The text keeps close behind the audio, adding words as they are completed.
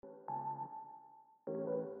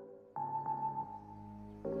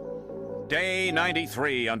Day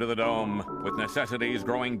 93 under the dome. With necessities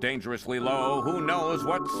growing dangerously low, who knows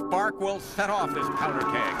what spark will set off this powder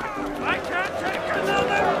keg? I can't take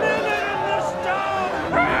another minute in this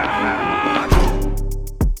dome!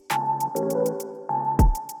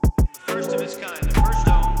 First of its kind, the first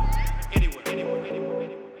dome anywhere.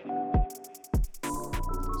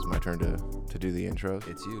 It's my turn to do the intros.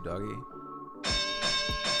 It's you, doggy.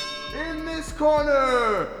 In this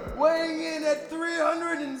corner, weighing in at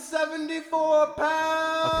 374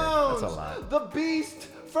 pounds. Okay, that's a lot. The beast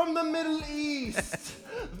from the Middle East.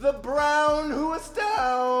 The brown who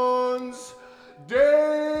astounds.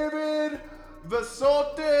 David, the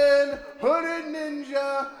Sultan, hooded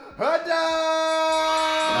ninja,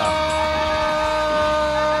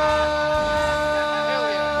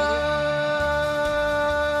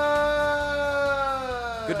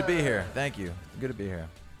 Good to be here. Thank you. Good to be here.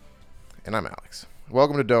 And I'm Alex.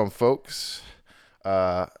 Welcome to Dome, folks.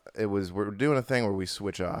 We're doing a thing where we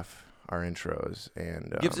switch off our intros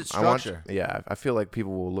and Gives it structure. I feel like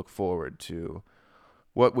people will look forward to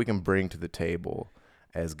what we can bring to the table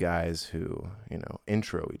as guys who,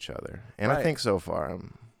 intro each other. And I Right. think so far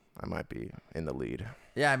I might be in the lead.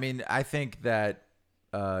 Yeah, I mean, I think that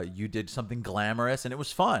you did something glamorous, and it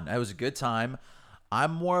was fun. It was a good time.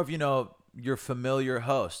 I'm more of, your familiar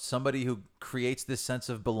host, somebody who creates this sense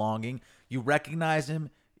of belonging. You recognize him.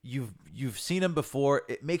 You've seen him before.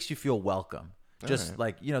 It makes you feel welcome. Just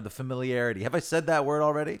like, the familiarity. Have I said that word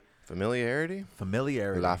already? Familiarity?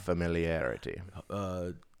 Familiarity. La familiarity.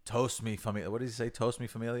 Toast me familia. What does he say? Toast me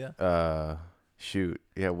familia? Shoot.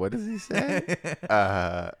 Yeah, what does he say?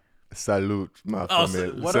 Salute, my Oh,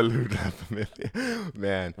 familia. what a- Salute, la familia.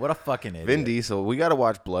 Man. What a fucking idiot. Vin Diesel. We got to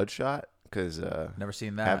watch Bloodshot because Never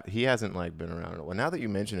seen that. he hasn't been around in a while. Now that you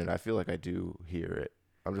mention it, I feel like I do hear it.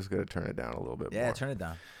 I'm just gonna turn it down a little bit more. Yeah, turn it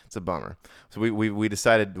down. It's a bummer. So we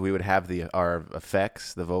decided we would have our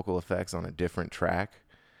effects, the vocal effects, on a different track,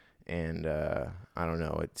 and I don't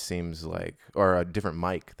know. It seems like, or a different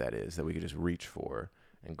mic that we could just reach for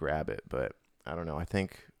and grab it. But I don't know. I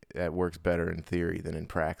think that works better in theory than in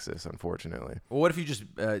praxis, unfortunately. Well, what if you just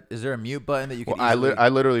is there a mute button that you can Well, I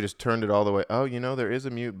literally just turned it all the way. Oh, there is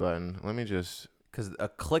a mute button. Let me just. Because a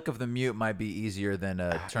click of the mute might be easier than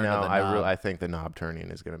a turn No, of the knob. I think the knob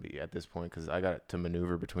turning is going to be at this point because I got to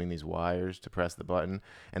maneuver between these wires to press the button,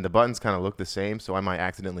 and the buttons kind of look the same, so I might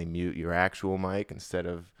accidentally mute your actual mic instead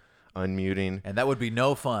of unmuting. And that would be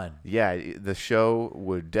no fun. Yeah, the show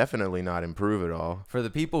would definitely not improve at all. For the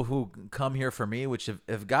people who come here for me, which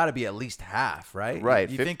have got to be at least half, right? Right.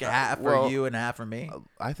 You think half well, for you and half for me?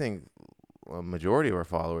 I think a majority of our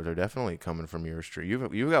followers are definitely coming from your street.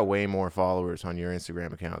 You've got way more followers on your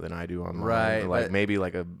Instagram account than I do on mine. Right, Like but- maybe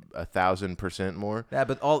like a 1,000% more. Yeah,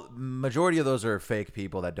 but majority of those are fake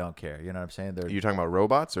people that don't care. You know what I'm saying? They're You talking about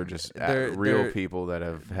robots or just They're- real they're- people that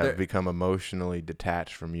have they're- become emotionally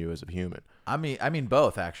detached from you as a human? I mean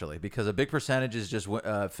both actually, because a big percentage is just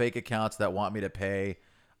fake accounts that want me to pay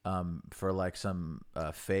for like some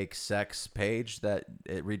fake sex page that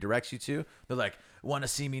it redirects you to. They're like, want to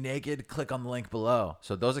see me naked? Click on the link below.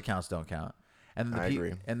 So those accounts don't count. And I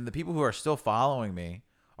agree. And the people who are still following me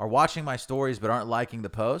are watching my stories but aren't liking the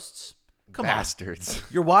posts. Come Bastards. on,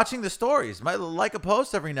 you're watching the stories. Might like a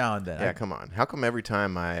post every now and then. Yeah, come on. How come every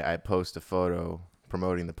time I post a photo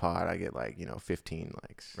promoting the pod, I get 15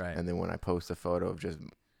 likes? Right. And then when I post a photo of just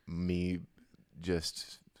me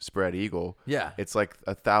just spread eagle, Yeah. it's like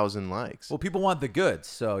 1,000 likes. Well, people want the goods,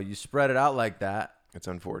 so you spread it out like that. It's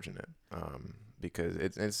unfortunate because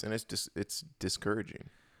it's discouraging.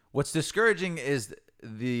 What's discouraging is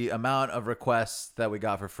the amount of requests that we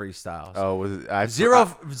got for freestyles. Oh,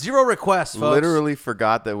 Zero requests, folks. Literally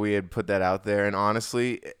forgot that we had put that out there, and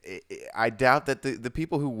honestly, I doubt that the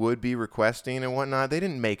people who would be requesting and whatnot, they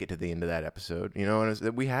didn't make it to the end of that episode.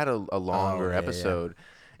 And we had a longer yeah, episode,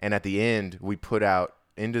 and at the end, we put out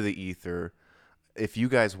into the ether, if you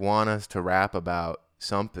guys want us to rap about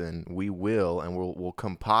something, we will, and we'll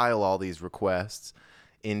compile all these requests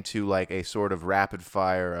into like a sort of rapid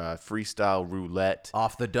fire freestyle roulette.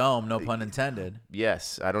 Off the dome, no pun intended.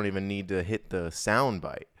 Yes, I don't even need to hit the sound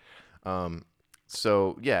bite.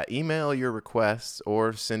 So yeah, email your requests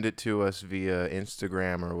or send it to us via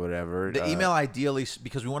Instagram or whatever. The email ideally,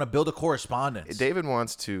 because we want to build a correspondence. David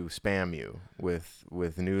wants to spam you with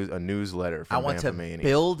a newsletter from I want to Bamfomania.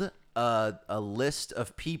 build a list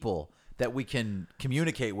of people that we can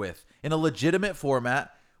communicate with in a legitimate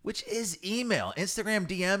format, which is email. Instagram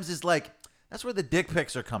DMs is like, that's where the dick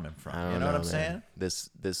pics are coming from. I don't You know what I'm man. saying?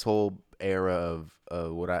 This whole era of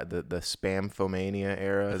the spamfomania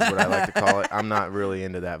era is what I like to call it. I'm not really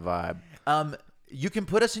into that vibe. You can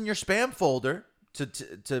put us in your spam folder to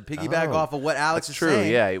piggyback off of what Alex That's is true.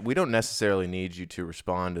 saying. Yeah, we don't necessarily need you to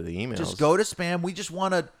respond to the emails. Just go to spam. We just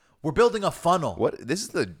want to. We're building a funnel. What this is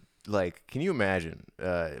the like? Can you imagine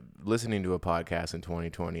listening to a podcast in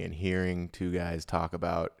 2020 and hearing two guys talk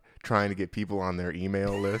about trying to get people on their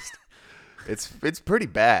email list? It's pretty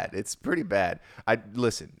bad. It's pretty bad.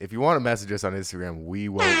 Listen. If you want to message us on Instagram, we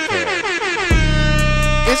won't care.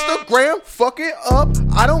 Instagram, fuck it up.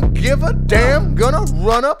 I don't give a damn. Gonna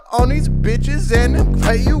run up on these bitches and then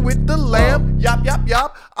play you with the lamb. Yop, yop,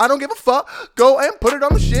 yop. I don't give a fuck. Go and put it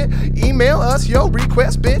on the shit. Email us your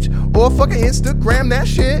request, bitch. Or fucking Instagram that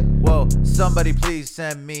shit. Whoa, somebody please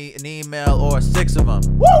send me an email or 6 of them.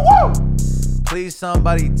 Woo, woo. Please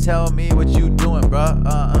somebody tell me what you doing, bruh.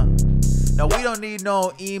 No, we don't need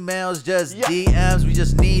no emails, just DMs. We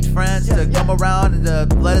just need friends to come around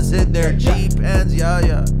and let us hit their Jeep ends.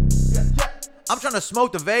 Yeah. I'm trying to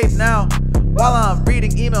smoke the vape now while I'm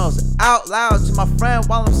reading emails out loud to my friend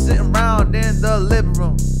while I'm sitting around in the living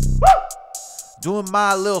room. Doing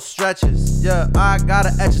my little stretches. Yeah, I got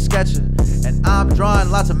an Etch-a-Sketcher and I'm drawing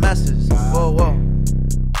lots of messes. Whoa.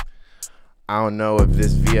 I don't know if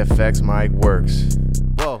this VFX mic works.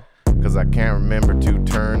 Whoa. Because I can't remember to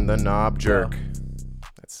turn the knob jerk.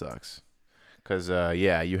 That sucks. Because,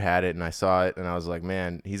 you had it and I saw it and I was like,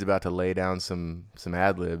 man, he's about to lay down some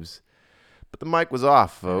ad-libs. But the mic was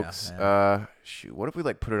off, folks. Yeah. Shoot, what if we,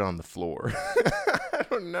 put it on the floor? I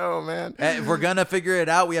don't know, man. If we're going to figure it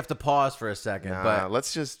out, we have to pause for a second. Nah, but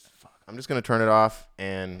let's just... I'm just going to turn it off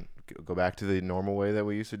and go back to the normal way that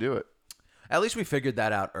we used to do it. at least we figured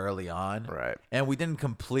that out early on. Right. And we didn't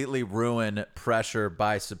completely ruin Pressure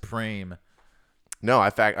by Supreme. No,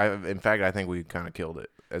 in fact, I think we kind of killed it.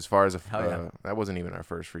 As far as yeah. that wasn't even our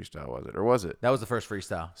first freestyle, was it? Or was it? That was the first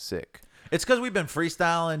freestyle. Sick. It's because we've been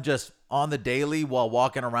freestyling just on the daily while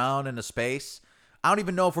walking around in a space. I don't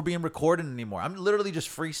even know if we're being recorded anymore. I'm literally just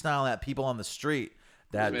freestyling at people on the street.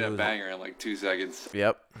 That made a banger in like 2 seconds.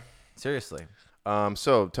 Yep. Seriously.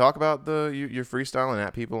 So talk about you're freestyling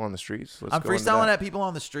at people on the streets. I'm freestyling at people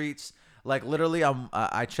on the streets. Like literally,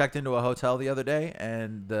 I checked into a hotel the other day,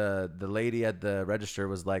 and the lady at the register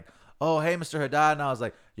was like, "Oh, hey, Mr. Haddad," and I was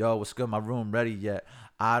like, "Yo, what's good? My room ready yet?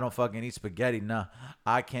 I don't fucking eat spaghetti. Nah,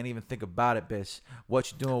 I can't even think about it, bitch.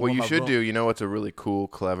 What you doing?" What you should do, you know, what's a really cool,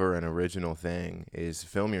 clever, and original thing is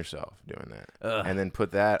film yourself doing that, and then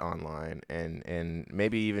put that online, and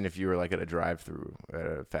maybe even if you were like at a drive-through at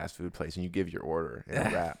a fast food place and you give your order in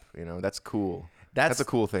a rap, you know, that's cool. That's a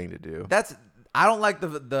cool thing to do. I don't like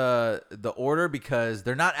the order because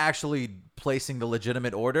they're not actually placing the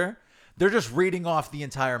legitimate order. They're just reading off the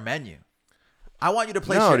entire menu. I want you to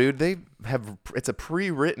place. No, dude, they have. It's a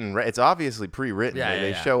pre-written. It's obviously pre-written. Yeah,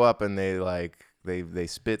 they show up and they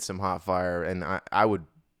spit some hot fire, and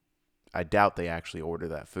I doubt they actually order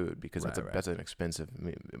that food because that's an expensive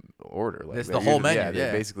order. Like it's the whole menu. Yeah,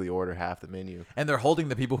 they basically order half the menu. And they're holding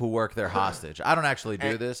the people who work there hostage. I don't actually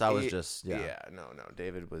do this. I was just no.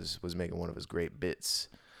 David was making one of his great bits.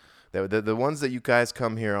 The ones that you guys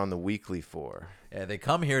come here on the weekly for. Yeah, they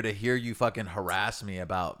come here to hear you fucking harass me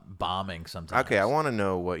about bombing sometimes. Okay, I want to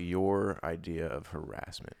know what your idea of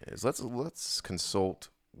harassment is. Let's consult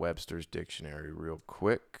Webster's dictionary real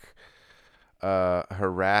quick.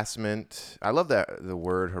 Harassment. I love that the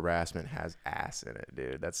word harassment has ass in it,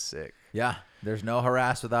 dude. That's sick. Yeah, there's no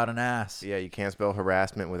harass without an ass. Yeah, you can't spell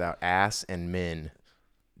harassment without ass and men.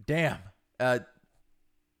 Damn.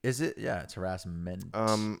 Is it? Yeah, it's harassment.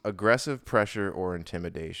 Aggressive pressure or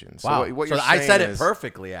intimidation. So wow. what so you're I saying said it is,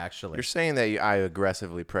 perfectly, actually. You're saying that I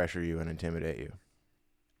aggressively pressure you and intimidate you.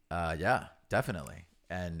 Yeah, definitely.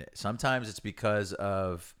 And sometimes it's because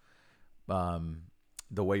of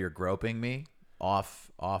the way you're groping me off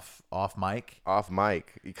mic. Off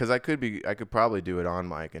mic, because I could probably do it on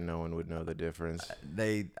mic and no one would know the difference.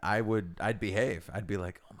 I'd behave. I'd be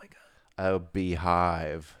like, oh my god. A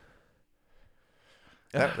beehive.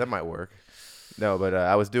 That might work. No, but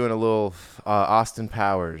I was doing a little Austin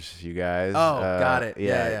Powers, you guys. Oh, got it.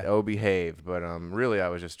 Yeah. Oh, behave. But really, I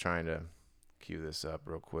was just trying to cue this up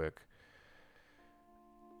real quick.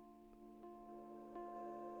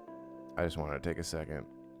 I just wanted to take a second.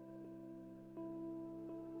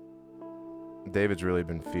 David's really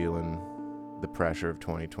been feeling the pressure of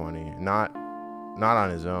 2020. Not on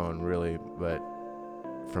his own, really, but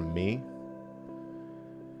from me.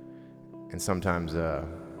 And sometimes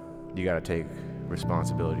you got to take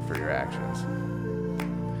responsibility for your actions.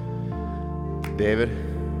 David,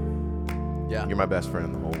 yeah, you're my best friend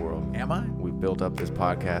in the whole world. Am I? We've built up this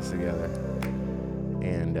podcast together,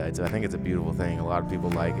 and I think it's a beautiful thing. A lot of people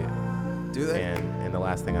like it. Do they? And the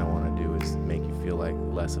last thing I want to do is make you feel like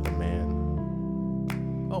less of a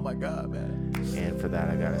man. Oh my God, man. And for that,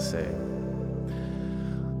 I gotta say,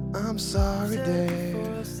 I'm sorry, Dave.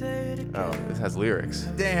 Oh, this has lyrics.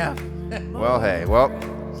 Damn. Well, hey,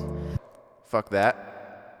 fuck that.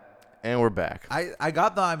 And we're back. I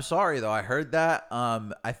got the I'm sorry though. I heard that.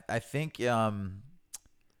 I think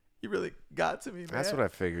you really got to me, man. That's what I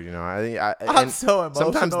figured. You know, I'm so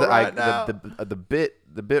emotional sometimes right now. the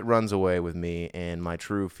bit runs away with me, and my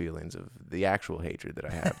true feelings of the actual hatred that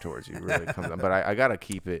I have towards you really comes out. But I gotta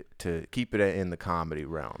keep it in the comedy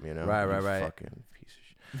realm. You know, Right. Fucking piece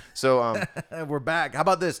of shit. So We're back. How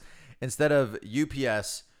about this? Instead of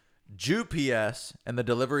UPS, JewPS, and the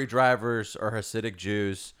delivery drivers are Hasidic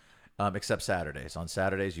Jews, except Saturdays. On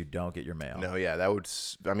Saturdays, you don't get your mail. no, yeah,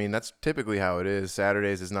 that's typically how it is.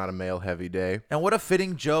 Saturdays is not a male heavy day. And what a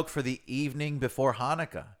fitting joke for the evening before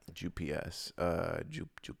Hanukkah. JewPS,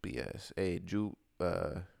 JewPS,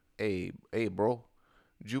 hey, bro.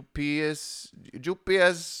 JewPS,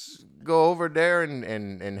 go over there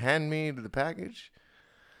and hand me the package.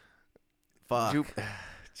 Fuck.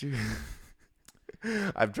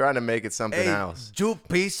 I'm trying to make it something else. Jew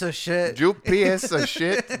piece of shit. JewPS of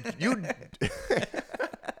shit. You.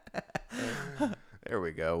 There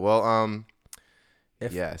we go. Well,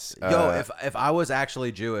 yes. If I was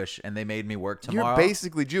actually Jewish and they made me work tomorrow, You're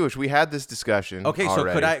basically Jewish. We had this discussion. okay.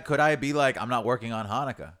 already. So could I be like, I'm not working on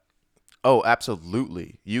Hanukkah? Oh,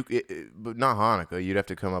 absolutely. But not Hanukkah. You'd have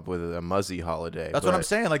to come up with a Muzzy holiday. That's what I'm but-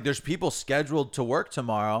 saying. Like, there's people scheduled to work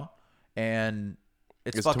tomorrow, and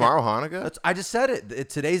it's Is fucking, tomorrow Hanukkah? I just said it.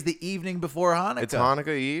 Today's the evening before Hanukkah. It's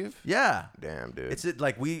Hanukkah Eve? Yeah. Damn, dude. It's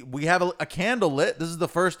like we have a candle lit. This is the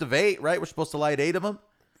first of 8, right? We're supposed to light 8 of them.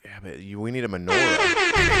 Yeah, but we need a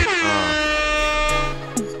menorah.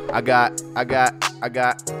 I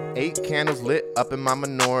got 8 candles lit up in my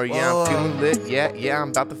menorah. Yeah, Whoa. I'm feeling lit. Yeah, I'm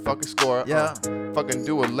about to fucking score. Yeah. Fucking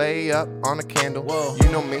do a layup on a candle. Whoa.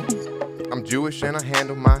 You know me. I'm Jewish and I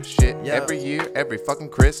handle my shit Yeah. every year, every fucking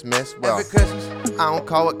Christmas. Well, Every Christmas. I don't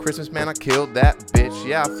call it Christmas, man. I killed that bitch.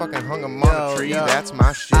 Yeah, I fucking hung him on a tree. yo. That's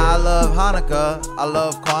my shit. I love Hanukkah. I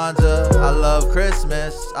love Kwanzaa. I love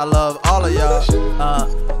Christmas. I love all of y'all.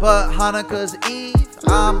 But Hanukkah's Eve,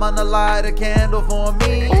 I'm gonna light a candle for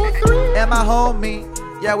me and my homie.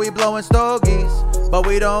 Yeah, we blowing stogies, but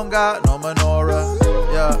we don't got no menorah.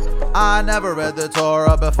 Yeah, I never read the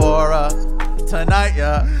Torah before tonight.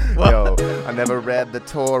 Yeah. Yo, I never read the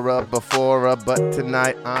Torah before, but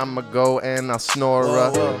tonight I'ma go and I'll snore.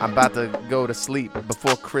 Whoa. I'm about to go to sleep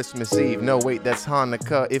before Christmas Eve. No, wait, that's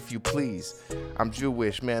Hanukkah, if you please. I'm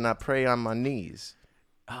Jewish, man. I pray on my knees.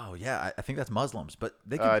 Oh yeah, I think that's Muslims, but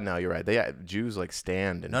they can. No, you're right. Jews like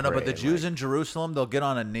stand and No, pray but the and, Jews like, in Jerusalem, they'll get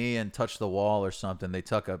on a knee and touch the wall or something. They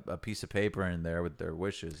tuck a piece of paper in there with their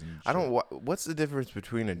wishes. And I don't. What's the difference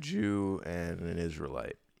between a Jew and an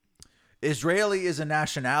Israelite? Israeli is a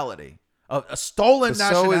nationality, a stolen So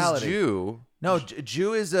nationality. is Jew. No,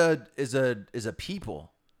 Jew is a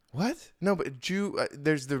people. What? No, but Jew.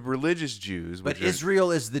 There's the religious Jews. But which are-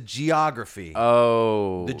 Israel is the geography.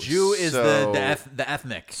 Oh, the Jew is so- the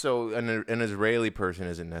ethnic. So an Israeli person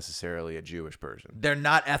isn't necessarily a Jewish person. They're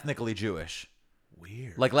not ethnically Jewish.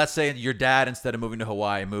 Weird. Like, let's say your dad, instead of moving to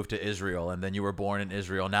Hawaii, moved to Israel, and then you were born in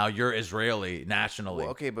Israel. Now you're Israeli nationally.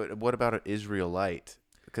 Well, okay, but what about an Israelite?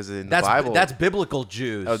 Because in that's the Bible, that's biblical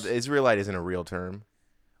Jews. oh, the Israelite isn't a real term.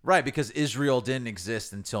 Right, because Israel didn't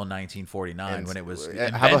exist until 1949 And when it was how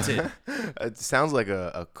about- invented. It sounds like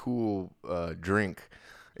a cool drink.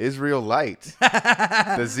 Israel Light,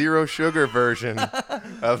 the zero sugar version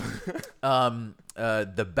of. The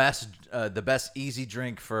best easy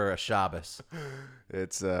drink for a Shabbos.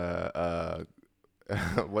 It's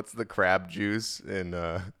what's the crab juice? And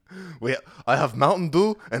I have Mountain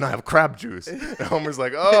Dew and I have crab juice. And Homer's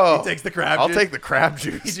like, oh, He takes the crab I'll juice. take the crab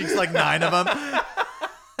He juice. drinks like 9 of them.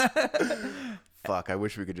 Fuck, I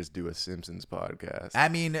wish we could just do a Simpsons podcast. I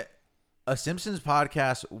mean, a Simpsons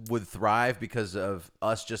podcast would thrive because of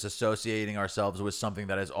us just associating ourselves with something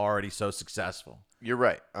that is already so successful. You're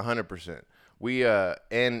right, 100%. We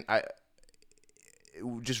and I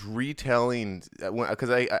just retelling because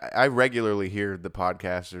I regularly hear the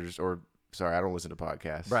podcasters, or sorry, I don't listen to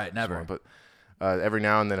podcasts. Right, never. But every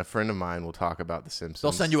now and then a friend of mine will talk about the Simpsons.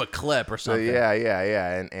 They'll send you a clip or So something.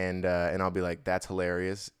 yeah, and I'll be like, that's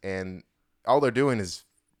hilarious, and all they're doing is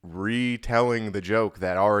retelling the joke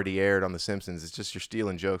that already aired on The Simpsons. It's just you're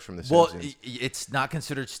stealing jokes from The Well, Simpsons. it's not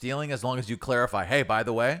considered stealing as long as you clarify, hey, by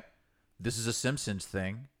the way, this is a Simpsons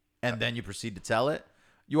thing, and then you proceed to tell it.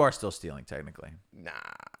 You are still stealing, technically. Nah,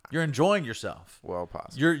 You're enjoying yourself. well,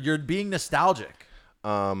 possible. You're being nostalgic.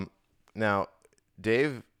 Now,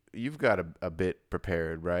 Dave you've got a bit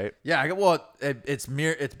prepared, right? Yeah, it's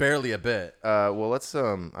barely a bit. Well, let's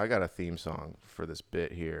I got a theme song for this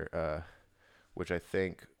bit here, which I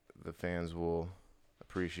think the fans will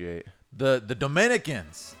appreciate. The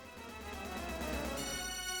Dominicans.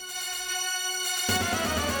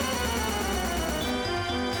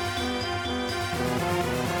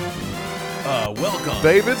 Welcome.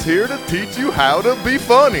 David's here to teach you how to be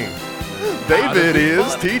funny. David be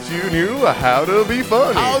is funny. teaching you how to be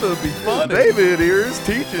funny. How to be funny. David here is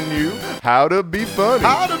teaching you how to be funny.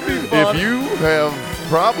 How to be funny. If you have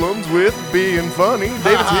problems with being funny,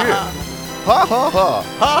 David's here. Ha ha ha. Ha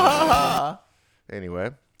ha ha.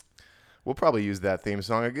 Anyway, we'll probably use that theme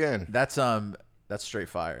song again. That's straight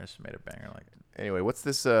fire. It's made a banger like it. Anyway, what's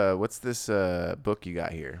this book you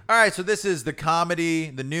got here? All right, so this is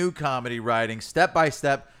the new comedy writing, Step by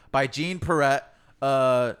Step, by Gene Perret.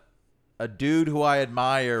 A dude who I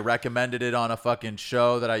admire recommended it on a fucking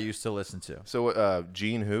show that I used to listen to. So,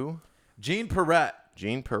 Gene who? Gene Perret.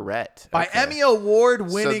 Gene Perret. By Okay. Emmy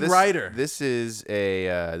Award-winning So writer. This is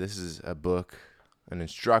a book, an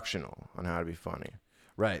instructional on how to be funny,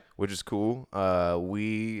 Right. which is cool.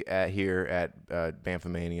 We here at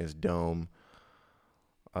Bamfomania's Dome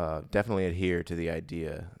definitely adhere to the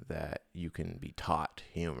idea that you can be taught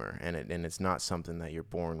humor, and it's not something that you're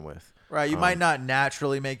born with. Right. You might not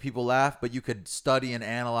naturally make people laugh, but you could study and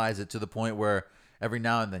analyze it to the point where every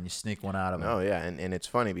now and then you sneak one out of them. Oh yeah, and it's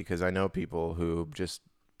funny because I know people who just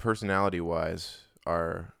personality-wise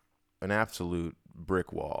are an absolute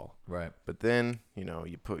brick wall. Right. But then,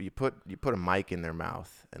 you put a mic in their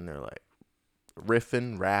mouth and they're like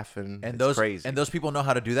riffing, raffing. And it's crazy. those people know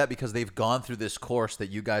how to do that because they've gone through this course that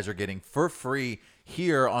you guys are getting for free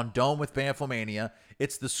here on Dome with Bamfomania.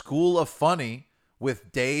 It's the School of Funny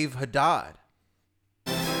with Dave Haddad.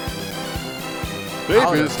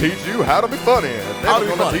 David's teach you how to be funny. How to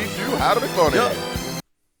be David's gonna funny. teach you how to be funny. Yep.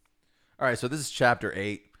 All right, so this is chapter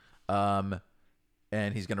 8.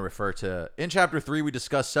 And he's going to refer to, in chapter 3, we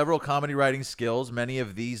discuss several comedy writing skills. Many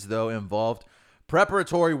of these, though, involved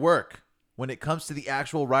preparatory work. When it comes to the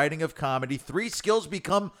actual writing of comedy, 3 skills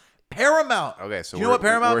become paramount. Okay, so Do you know what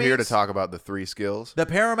paramount we're here to means? talk about the 3 skills. The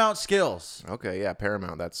paramount skills. Okay, yeah,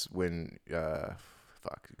 Paramount. That's when Paramount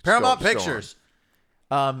Go on. Pictures.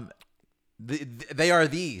 They are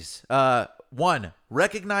these. 1,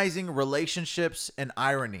 recognizing relationships and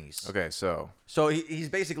ironies. Okay, so So he's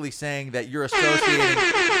basically saying that you're associating,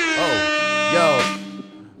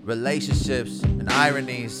 relationships and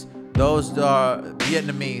ironies. Those are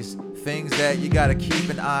Vietnamese things that you gotta keep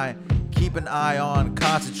an eye on,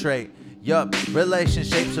 concentrate. Yup,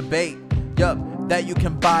 relationships are bait. Yup, that you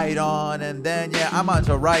can bite on, and then I'm on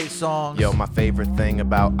to write songs. Yo, my favorite thing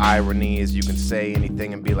about irony is you can say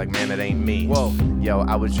anything and be like, man, it ain't me. Whoa. Yo,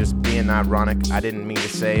 I was just being ironic. I didn't mean to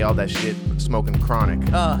say all that shit smoking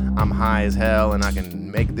chronic. I'm high as hell and I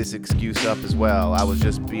can make this excuse up as well. I was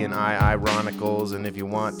just being ironicals, and if you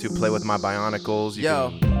want to play with my bionicles, you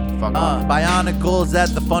can fuck off. Bionicles at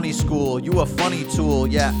the funny school. You a funny tool.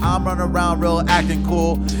 Yeah, I'm running around real acting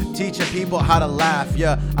cool, teaching people how to laugh.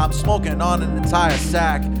 Yeah, I'm smoking on an entire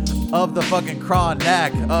sack of the fucking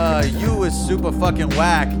chronic. You is super fucking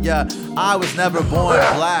whack. Yeah, I was never born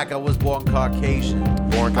black. I was born Caucasian.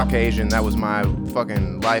 Born Caucasian, that was my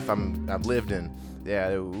fucking life I've lived in.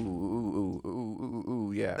 Yeah,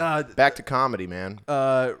 ooh, yeah. Back to comedy, man.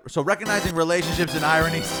 So recognizing relationships and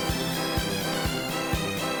ironies.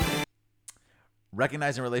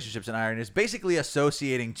 Recognizing relationships and ironies, basically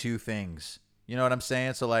associating 2 things. You know what I'm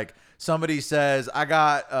saying? So like somebody says, I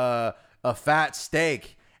got a fat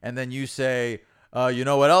steak, and then you say, you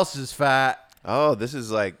know what else is fat? Oh, this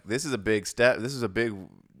is a big step.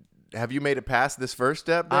 Have you made it past this first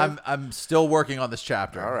step, Dave? I'm still working on this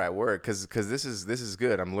chapter. All right, work, because this is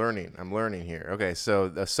good. I'm learning here. Okay, so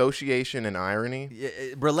association and irony.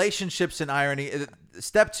 Relationships and irony.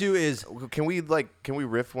 Step 2 is, Can we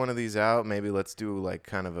riff one of these out? Maybe let's do like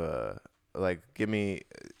kind of a give me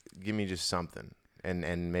just something,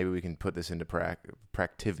 and maybe we can put this into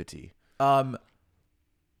practivity.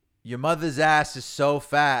 your mother's ass is so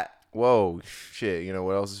fat. Whoa, shit. You know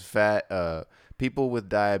what else is fat? People with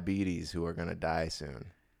diabetes who are gonna die soon.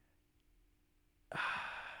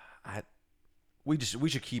 We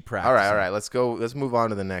should keep practicing. All right. Let's go. Let's move on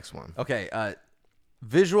to the next one. Okay.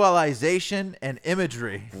 Visualization and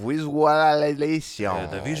imagery. Visualization.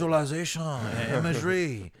 The visualization and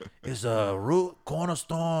imagery is a root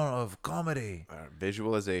cornerstone of comedy.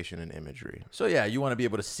 Visualization and imagery. So yeah, you want to be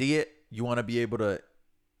able to see it. You want to be able to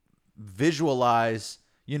visualize,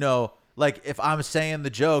 Like, if I'm saying the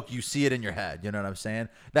joke, you see it in your head. You know what I'm saying?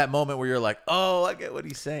 That moment where you're like, oh, I get what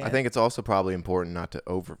he's saying. I think it's also probably important not to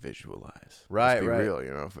over-visualize. Right, Let's be right. real,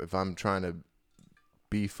 you know, if I'm trying to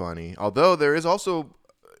be funny. Although there is also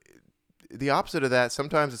the opposite of that.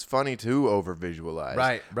 Sometimes it's funny to over-visualize.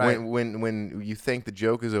 Right. When you think the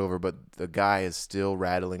joke is over, but the guy is still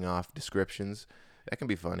rattling off descriptions, that can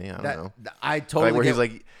be funny. I don't know. I totally Like where get he's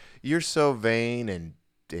like, "You're so vain and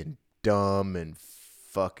dumb and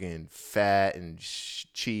fucking fat and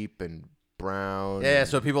cheap and brown." Yeah, and,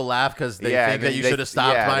 so people laugh because they yeah, think and that then you they- should have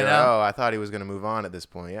stopped yeah, by they're now. like, oh, I thought he was gonna move on at this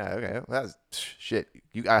point. Yeah, okay, that's shit.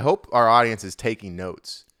 I hope our audience is taking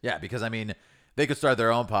notes. Yeah, because I mean, they could start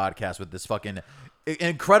their own podcast with this fucking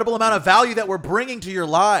incredible amount of value that we're bringing to your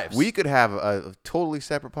lives. We could have a totally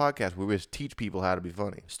separate podcast where we just teach people how to be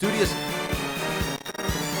funny. Studios.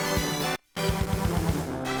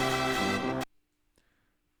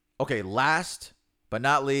 Okay, last but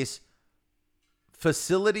not least,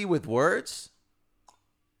 facility with words.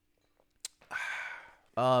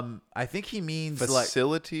 I think he means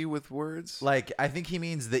Facility with words. like I think he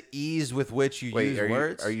means the ease with which you Wait, use are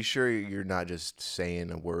words. you sure you're not just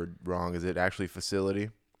saying a word wrong? Is it actually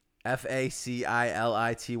facility? Facility.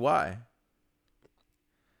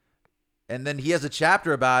 And then he has a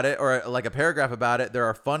chapter about it, or like a paragraph about it. There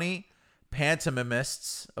are funny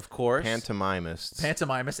pantomimists, of course. Pantomimists.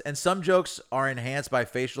 And some jokes are enhanced by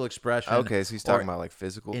facial expression. Okay, so he's talking or about like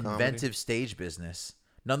physical inventive stage business.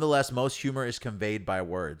 Nonetheless, most humor is conveyed by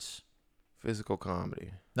words. comedy. Physical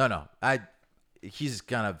comedy. No. He's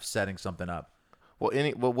kind of setting something up. Well,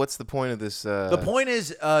 what's the point of this? The point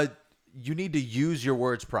is, you need to use your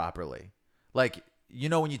words properly. Like, you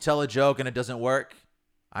know, when you tell a joke and it doesn't work,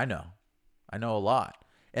 I know a lot.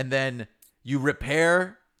 And then you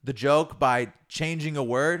repair the joke by changing a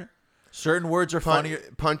word. Certain words are funnier.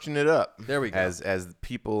 Punching it up. There we go. As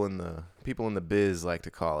people in the biz like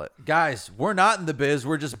to call it. Guys, we're not in the biz.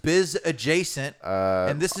 We're just biz adjacent.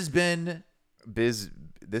 And this has been This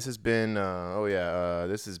has been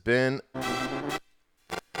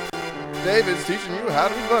David's teaching you how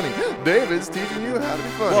to be funny. David's teaching you how to be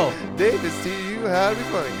funny. Whoa. David's teaching you how to be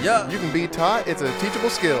funny. Yeah. You can be taught. It's a teachable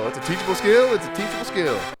skill. It's a teachable skill. It's a teachable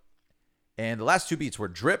skill. And the last two beats were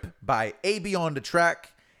Drip by AB on the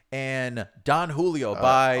Track and Don Julio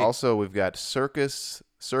by Also, we've got circus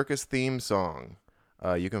theme song.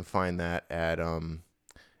 You can find that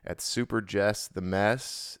at Super Jess the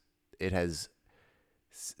Mess. It has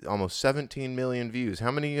almost 17 million views.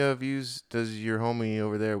 How many views does your homie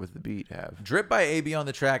over there with the beat have? Drip by AB on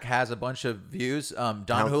the Track has a bunch of views. Don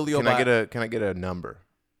Julio Can by I get a number?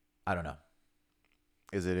 I don't know.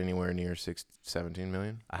 Is it anywhere near 17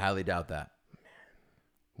 million? I highly doubt that.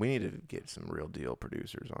 We need to get some real deal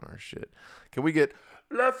producers on our shit. Can we get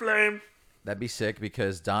La Flame? That'd be sick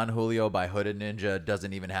because Don Julio by Hooded Ninja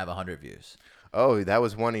doesn't even have 100 views. Oh, that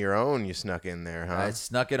was one of your own you snuck in there, huh? I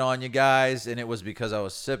snuck it on you guys, and it was because I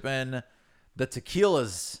was sipping the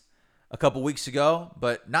tequilas a couple weeks ago,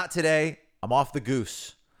 but not today. I'm off the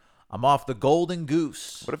goose. I'm off the golden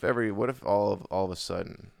goose. What if all of a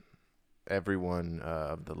sudden everyone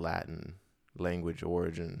of the Latin language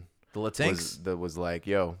origin The Latinx? was like,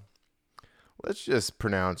 yo, let's just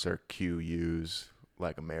pronounce our QUs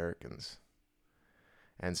like Americans.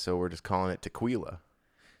 And so we're just calling it tequila.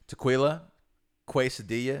 Tequila?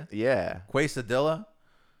 Quesadilla? Yeah. Quesadilla?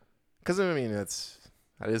 Because, I mean, that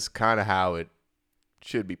is kind of how it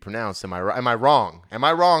should be pronounced. Am I wrong? Am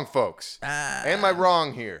I wrong, folks? Am I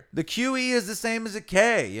wrong here? The QE is the same as a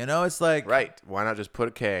K. You know, it's like Right. Why not just put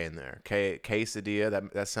a K in there?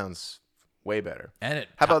 Quesadilla. That sounds way better. And it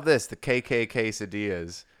How about this? The KK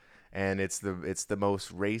quesadillas, and it's the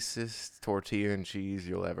most racist tortilla and cheese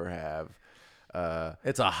you'll ever have.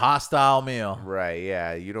 it's a hostile meal. Right?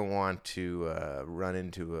 Yeah. You don't want to run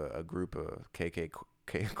into a group of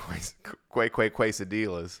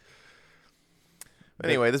quesadillas.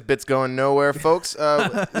 Anyway, this bit's going nowhere, folks.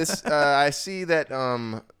 I see that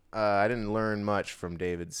I didn't learn much from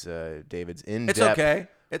David's in-depth. It's okay.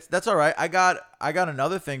 That's all right. I got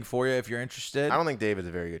another thing for you if you're interested. I don't think David's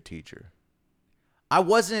a very good teacher. I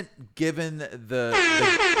wasn't given the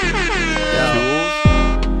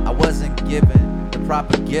Tools? I wasn't given the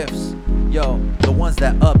proper gifts. Yo, the ones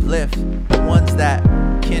that uplift, the ones that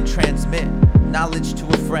can transmit knowledge to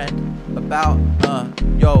a friend about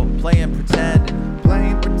playing pretend.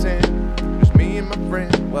 Playing pretend, just me and my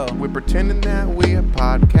friend. Well, We're pretending that we are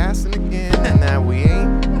podcasting again, and that we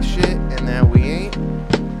ain't shit, and that we ain't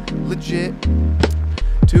legit.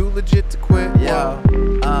 Too legit to quit. yo,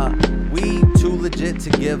 we too legit to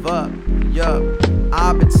give up. Yo,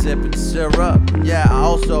 I've been sipping syrup. Yeah, I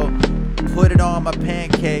also put it on my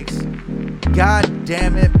pancakes. God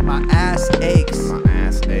damn it, my ass aches. My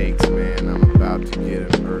ass aches, man. I'm about to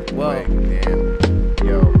get an earthquake. Whoa. Damn.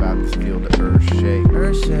 Yo, about to feel the earth shake.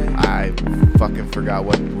 Earthshake. I fucking forgot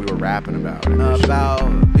what we were rapping about. initially.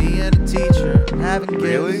 About being a teacher, having kids.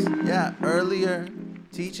 Really? Yeah, earlier,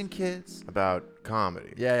 teaching kids. About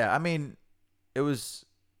comedy. Yeah. I mean, there was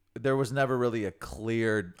never really a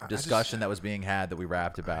clear discussion that was being had that we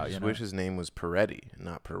rapped I about. just You know? wish his name was Peretti,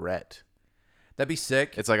 not Perrette. That'd be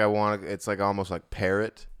sick. It's like it's like almost like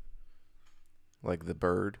parrot, like the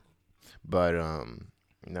bird, but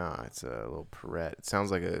nah, it's a little Perrette. It sounds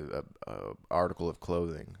like a article of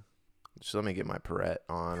clothing. Just let me get my Perrette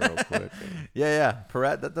on real quick. Yeah.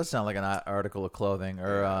 Perrette, that does sound like an article of clothing,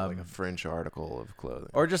 or like a French article of clothing,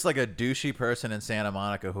 or just like a douchey person in Santa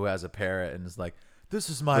Monica who has a parrot and is like, "This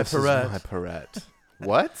is my This Perrette." is my Perrette.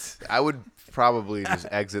 What? I would probably just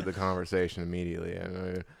exit the conversation immediately. I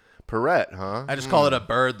mean, Perrette, huh? I just call it a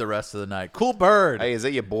bird the rest of the night. Cool bird. Hey, is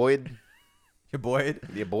that your Boyd? Your Boyd.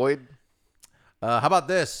 Your Boyd? How about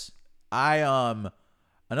this?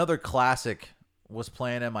 Another classic was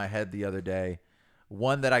playing in my head the other day.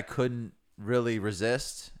 One that I couldn't really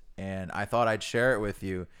resist, and I thought I'd share it with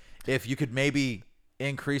you. If you could maybe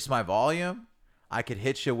increase my volume, I could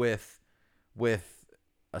hit you with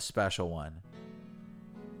a special one.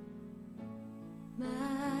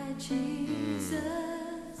 My Jesus,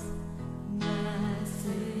 my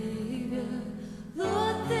Savior,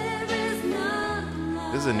 Lord, there is none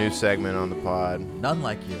like This is a new segment on the pod None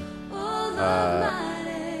like you.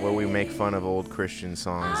 where we make fun of old Christian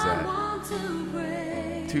songs that,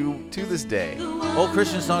 to this day, Old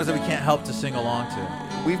Christian songs that we can't help to sing along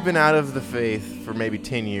to. we've been out of the faith for maybe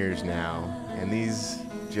 10 years now, and these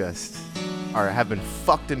just have been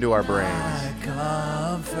fucked into our brains. My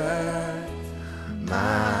comfort,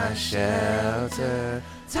 My shelter,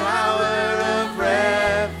 tower of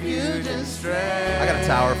refuge and strength. I got a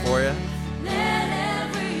tower for you.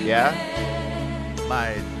 Yeah,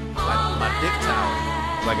 My dick tower.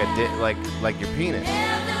 like your penis.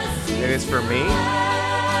 It is for me.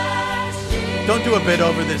 Don't do a bit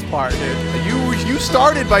over this part, dude. You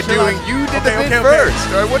started by doing. You did the bit first.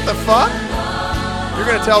 All right, what the fuck? You're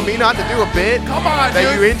gonna tell me not to do a bit? Come on,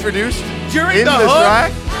 that dude. you introduced During in the this hook?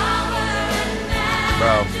 track,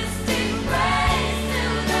 bro.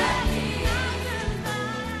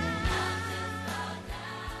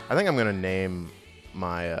 I think I'm gonna name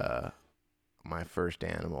my my first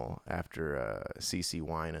animal after CeCe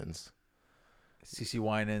Winans. CeCe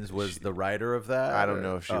Winans was the writer of that? I don't or-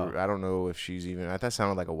 know if she. Oh. I don't know if she's even. That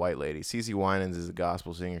sounded like a white lady. CeCe Winans is a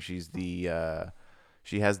gospel singer. She's the.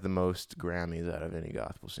 She has the most Grammys out of any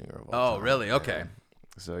gospel singer of all Oh, time. really? Okay. Yeah.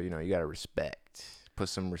 So you gotta respect. Put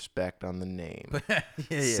some respect on the name. yeah.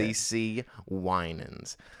 CeCe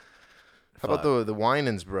Winans. How Fuck. about the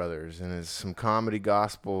Winans brothers and it's some comedy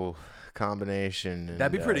gospel combination? And,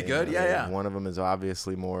 That'd be pretty good. Yeah. One of them is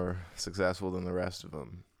obviously more successful than the rest of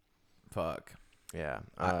them. Fuck. Yeah.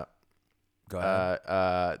 Go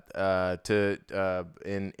ahead.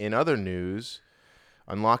 In other news,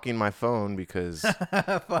 unlocking my phone because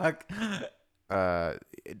Fuck. I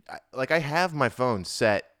have my phone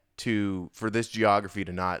set for this geography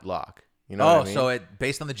to not lock. You know what I mean? So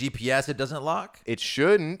based on the GPS, it doesn't lock? It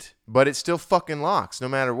shouldn't, but it still fucking locks no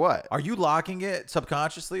matter what. Are you locking it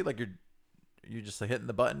subconsciously? Like you're just like hitting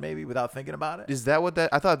the button maybe without thinking about it? Is that what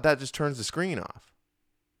that? I thought that just turns the screen off.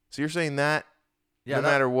 So you're saying that Yeah. no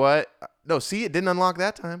matter what? No, see, it didn't unlock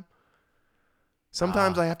that time.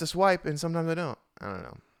 Sometimes I have to swipe and sometimes I don't. I don't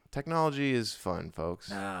know. Technology is fun, folks.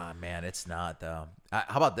 Ah, man, it's not though. How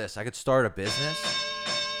about this? I could start a business.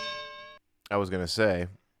 I was gonna say,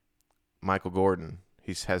 Michael Gordon.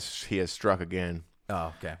 He has struck again.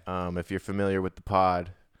 Oh, okay. If you're familiar with the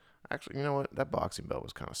pod, actually, you know what? That boxing belt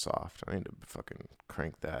was kind of soft. I need to fucking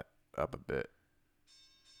crank that up a bit.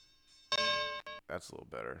 That's a little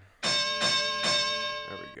better.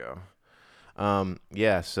 There we go.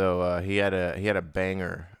 Yeah. So he had a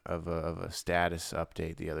banger of a status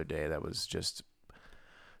update the other day that was just.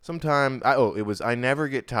 It was I never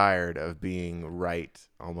get tired of being right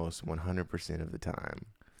almost 100% of the time.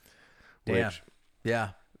 Damn. Which Yeah.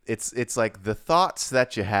 it's like the thoughts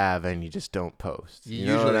that you have and you just don't post. You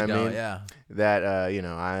know usually what I don't, mean? yeah.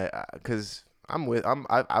 That because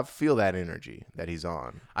I feel that energy that he's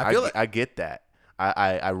on. I get that.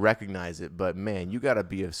 I recognize it, but man, you gotta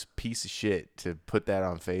be a piece of shit to put that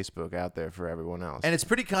on Facebook out there for everyone else. And it's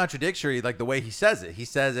pretty contradictory, like the way he says it. He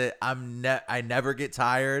says it, I never get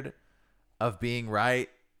tired of being right,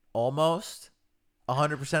 almost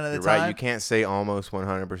 100% of the You're time. right. You can't say almost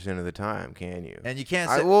 100% of the time, can you? And you can't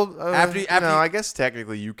I say after after no, you- I guess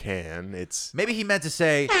technically you can. It's maybe he meant to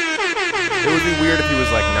say it would be weird if he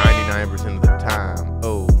was like 99% of the time.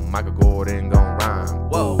 Oh, Michael Gordon gon' rhyme.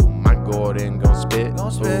 Whoa. Ooh, Mike Gordon gon' spit.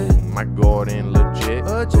 Gon' spit. Ooh, Mike Gordon legit.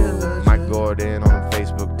 Legit. Mike Gordon on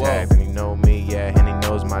Facebook tags, and he know me, yeah, and he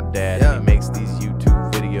knows my dad. Yeah. And he makes these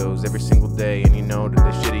YouTube videos every single day, and you know that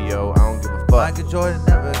they shitty, yo. I don't give a fuck. Michael Jordan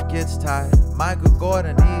never gets tired. Michael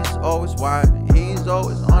Gordon, he's always wired. He's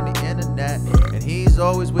always on the internet, and he's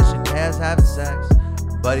always wishing dad's having sex,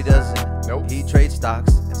 but he doesn't. Nope. He trades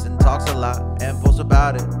stocks and talks a lot and posts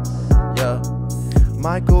about it. Yeah.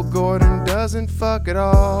 Michael Gordon doesn't fuck at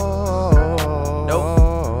all.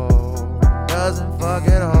 Doesn't fuck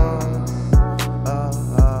at all.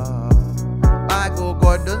 Michael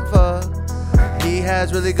Gordon doesn't fuck. He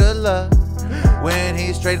has really good luck when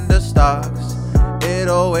he's trading the stocks. It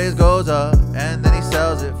always goes up, and then he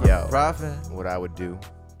sells it for Yo. profit. What I would do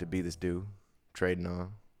to be this dude, trading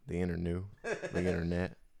on the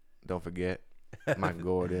internet. Don't forget, Michael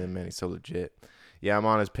Gordon, man, he's so legit. Yeah, I'm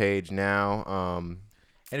on his page now.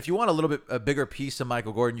 And if you want a bigger piece of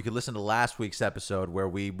Michael Gordon, you can listen to last week's episode where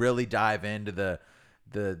we really dive into the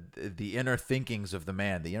inner thinkings of the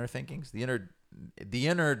man, the inner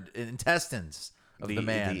intestines of the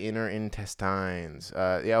man. The inner intestines.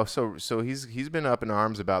 Yeah. So he's been up in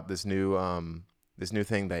arms about this new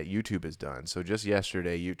thing that YouTube has done. So just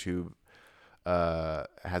yesterday, YouTube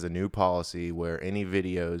has a new policy where any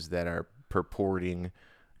videos that are purporting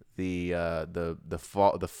the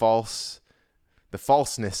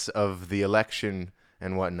falseness of the election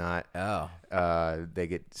and whatnot, they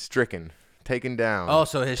get stricken, taken down. Oh,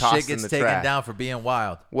 so his tossed shit in gets the taken trash. down for being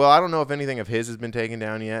wild. Well, I don't know if anything of his has been taken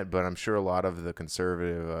down yet, but I'm sure a lot of the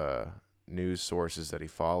conservative news sources that he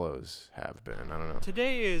follows have been. I don't know.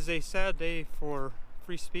 Today is a sad day for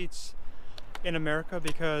free speech in America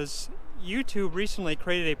because YouTube recently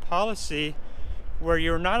created a policy where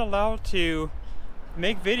you're not allowed to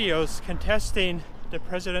make videos contesting the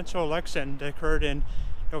presidential election that occurred in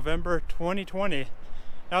November 2020.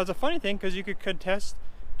 Now, it's a funny thing because you could contest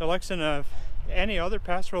the election of any other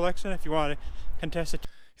past election if you want to contest it.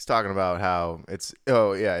 He's talking about how it's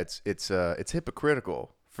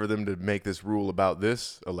hypocritical for them to make this rule about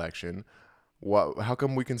this election. How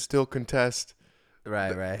come we can still contest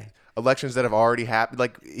Right. elections that have already happened?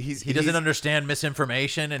 Like He doesn't understand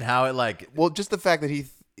misinformation and how it like. Well, just the fact that he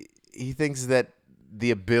thinks that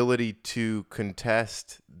the ability to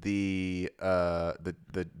contest the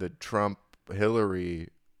Trump Hillary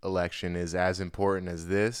election is as important as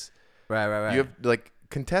this. Right. You have like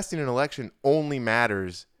contesting an election only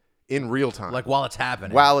matters in real time, Like while it's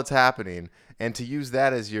happening. while it's happening, and to use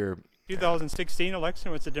that as your 2016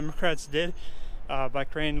 election, which the Democrats did by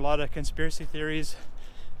creating a lot of conspiracy theories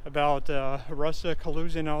about Russia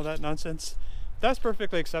collusion and all that nonsense, that's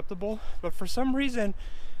perfectly acceptable. But for some reason,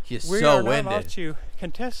 He is we so are not allowed winded. to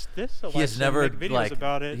contest this election. He has never make videos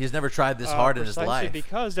about it. He's never tried this hard in his precisely life.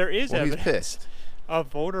 because there is well, he's evidence pissed. of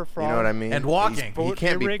voter fraud. You know what I mean? And walking. He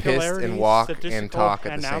can't be pissed and walk and talk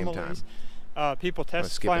at the same time. People skip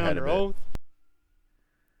testifying ahead a under bit. oath.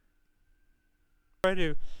 Try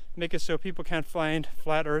to make it so people can't find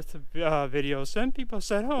flat Earth videos. Some people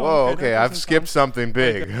said, "Oh, Whoa, that okay, I've doesn't skipped sound something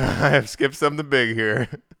big. I've skipped something big here.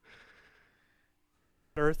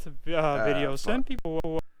 Earth videos." Some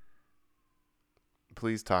people.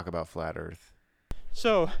 Please talk about flat Earth.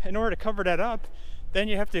 So, in order to cover that up, then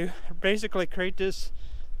you have to basically create this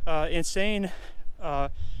insane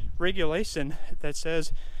regulation that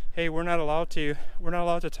says, "Hey, we're not allowed to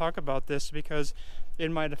talk about this because it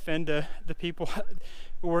might offend the people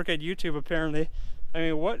who work at YouTube." Apparently, I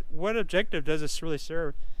mean, what objective does this really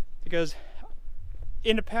serve? Because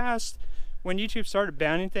in the past, when YouTube started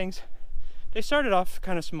banning things, they started off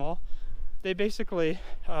kind of small. They basically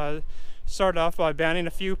started off by banning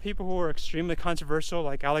a few people who were extremely controversial,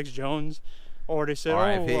 like Alex Jones, or they said,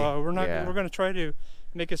 R.I.P. we're Yeah. going to try to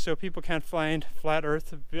make it so people can't find flat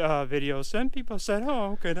Earth videos. Some people said,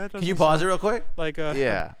 "Oh, okay, that doesn't." Can you pause it real quick? Like,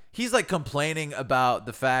 Yeah. He's like complaining about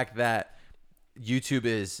the fact that YouTube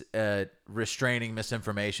is restraining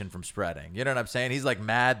misinformation from spreading. You know what I'm saying? He's like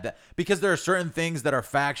mad that because there are certain things that are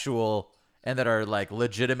factual and that are like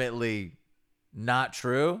legitimately not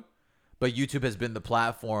true, but YouTube has been the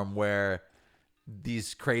platform where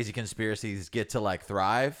these crazy conspiracies get to like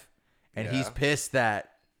thrive, and he's pissed that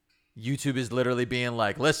YouTube is literally being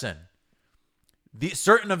like, "Listen,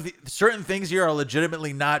 certain things here are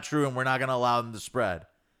legitimately not true, and we're not going to allow them to spread."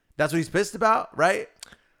 That's what he's pissed about, right?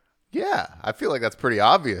 Yeah, I feel like that's pretty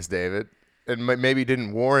obvious, David. And maybe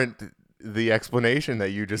didn't warrant the explanation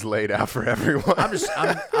that you just laid out for everyone.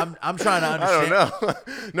 I'm trying to I understand.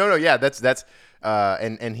 don't know. No, yeah, that's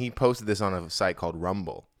and he posted this on a site called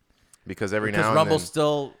Rumble because every Because now and Rumble's then,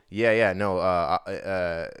 still. yeah, no,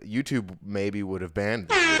 YouTube maybe would have banned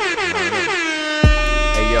this video. I don't know.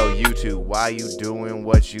 Hey yo, YouTube, why you doing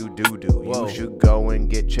what you do? Whoa. You should go and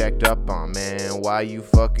get checked up on, man. Why you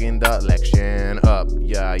fucking the election up?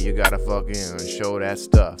 Yeah, you gotta fucking show that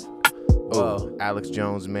stuff. Whoa. Oh, Alex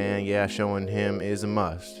Jones, man, yeah, showing him is a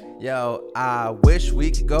must. Yo, I wish we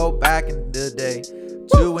could go back in the day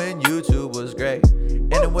to when YouTube was great.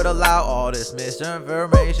 And it would allow all this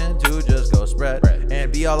misinformation to just go spread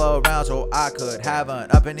and be all around, so I could have an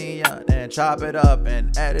opinion and chop it up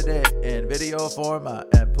and edit it in video format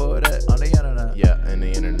and put it on the internet. Yeah, in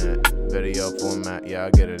the internet, video format, yeah,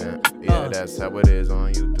 I get it in. Yeah, that's how it is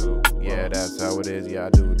on YouTube. Yeah, that's how it is, yeah, I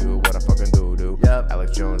do what I fucking do. Yep.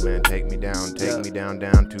 Alex Jones, man, take me down down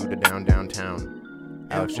to the downtown.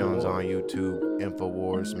 Alex Jones on YouTube,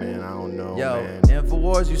 InfoWars, man, I don't know, Yo, man.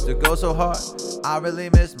 InfoWars used to go so hard. I really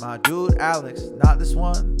miss my dude Alex. Not this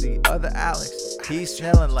one, the other Alex. He's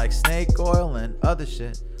smelling like snake oil and other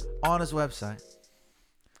shit on his website.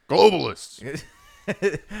 Globalists.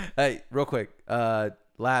 Hey, real quick.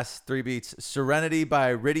 Last 3 beats. Serenity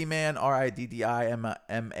by Riddiman,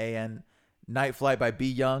 Riddiman. Night Flight by B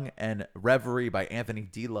Young, and Reverie by Anthony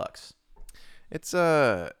Deluxe. It's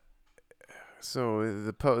so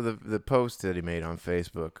the post that he made on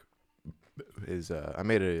Facebook is I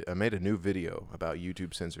made a new video about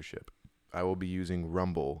YouTube censorship. I will be using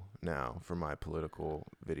Rumble now for my political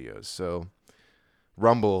videos. So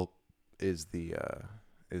Rumble is the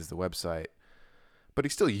website, but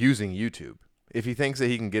he's still using YouTube. If he thinks that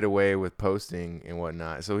he can get away with posting and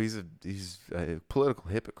whatnot, so he's a political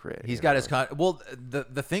hypocrite. He's you got know? his well,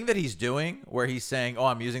 the thing that he's doing where he's saying, "Oh,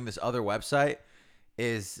 I'm using this other website,"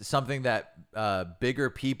 is something that bigger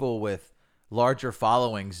people with larger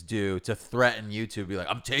followings do to threaten YouTube. Be like,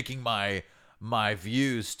 I'm taking my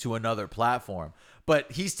views to another platform, but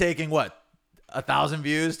he's taking what, 1,000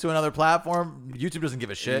 views to another platform. YouTube doesn't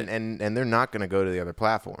give a shit, and they're not going to go to the other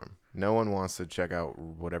platform. No one wants to check out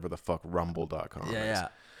whatever the fuck rumble.com is.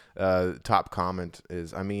 Yeah. Top comment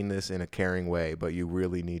is, I mean this in a caring way, but you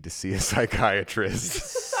really need to see a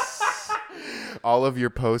psychiatrist. All of your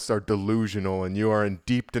posts are delusional and you are in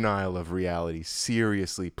deep denial of reality.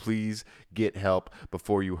 Seriously, please get help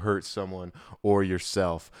before you hurt someone or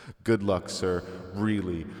yourself. Good luck, sir.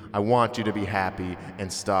 Really. I want you to be happy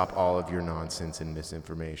and stop all of your nonsense and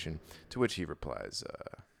misinformation. To which he replies,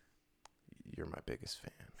 you're my biggest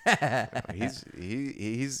fan.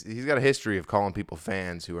 He's got a history of calling people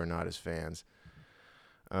fans who are not his fans.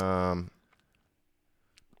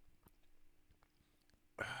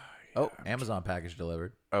 Amazon package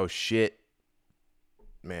delivered. Oh shit,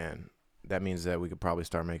 man, that means that we could probably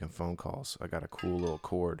start making phone calls. I got a cool little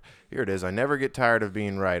cord. Here it is. I never get tired of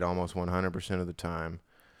being right almost 100% of the time.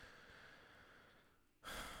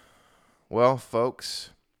 Well,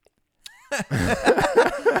 folks.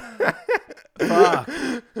 Fuck.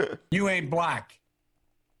 You ain't black.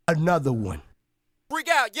 Another one. Freak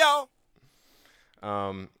out, yo.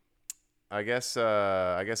 I guess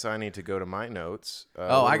I need to go to my notes.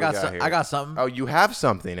 I got something. Oh, you have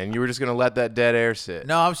something, and you were just gonna let that dead air sit.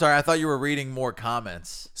 No, I'm sorry. I thought you were reading more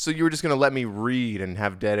comments. So you were just gonna let me read and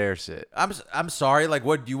have dead air sit. I'm sorry. Like,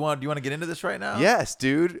 what do you want? Do you want to get into this right now? Yes,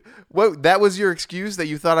 dude. What? That was your excuse that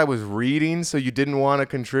you thought I was reading, so you didn't want to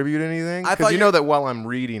contribute anything? Because you know that while I'm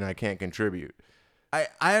reading, I can't contribute.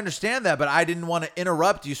 I understand that, but I didn't want to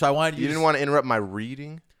interrupt you, so I wanted you. You didn't want to interrupt my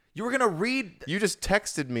reading? You were gonna read. You just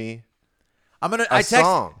texted me. I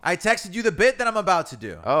texted you the bit that I'm about to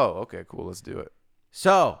do. Oh, okay, cool. Let's do it.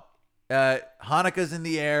 So, Hanukkah's in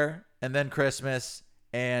the air, and then Christmas,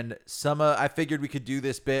 and I figured we could do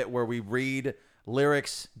this bit where we read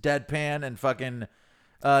lyrics deadpan and fucking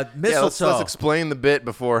mistletoe. Yeah, let's explain the bit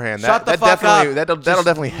beforehand. Shut the fuck up. That'll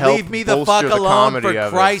definitely help. Leave me the bolster fuck alone, comedy for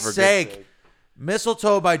of it, Christ's for good's sake.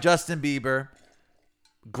 Mistletoe by Justin Bieber.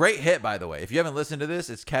 Great hit, by the way. If you haven't listened to this,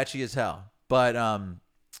 it's catchy as hell. But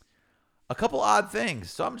a couple odd things.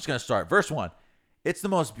 So I'm just going to start. Verse 1. It's the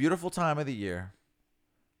most beautiful time of the year.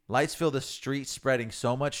 Lights fill the streets, spreading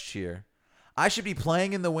so much cheer. I should be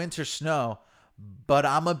playing in the winter snow, but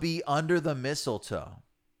I'm going to be under the mistletoe.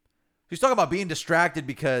 He's talking about being distracted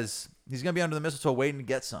because he's going to be under the mistletoe waiting to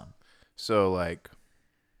get some. So, like,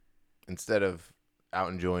 instead of out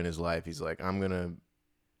enjoying his life, he's like, I'm going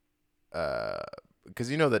to... Because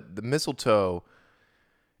you know that the mistletoe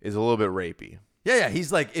is a little bit rapey. Yeah.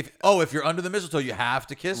 He's like, if you're under the mistletoe, you have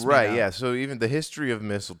to kiss me. Right, now. yeah. So even the history of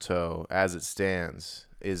mistletoe as it stands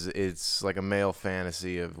it's like a male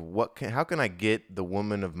fantasy of how can I get the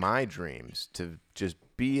woman of my dreams to just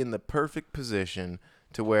be in the perfect position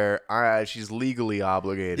to where she's legally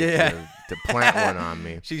obligated to plant one on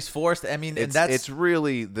me. She's forced. I mean, It's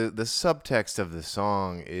really the subtext of the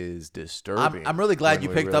song is disturbing. I'm really glad you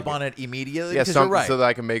picked up on it immediately. Yeah, because you're right. so that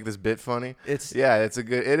I can make this bit funny. It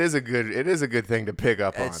is a good thing to pick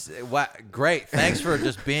up on. Great. Thanks for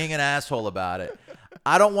just being an asshole about it.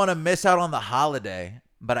 I don't want to miss out on the holiday,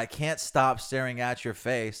 but I can't stop staring at your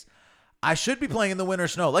face. I should be playing in the winter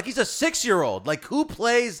snow. Like he's a 6-year-old. Like who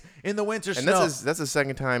plays in the winter snow? And that's the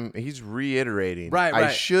second time he's reiterating. Right.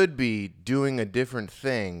 I should be doing a different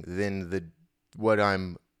thing than what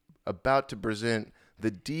I'm about to present.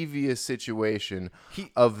 The devious situation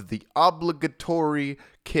of the obligatory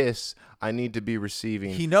kiss I need to be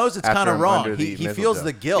receiving. He knows it's kind of wrong. He feels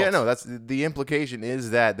the guilt. Yeah, no, that's the implication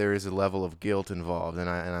is that there is a level of guilt involved, and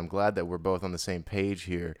I'm glad that we're both on the same page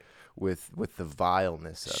here with the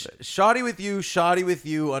vileness of it. Shoddy with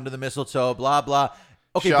you under the mistletoe, blah blah.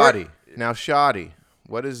 Okay, shoddy. Now shoddy.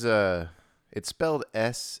 What is it's spelled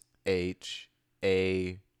SHAWTY.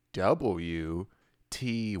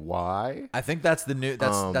 I think that's the new.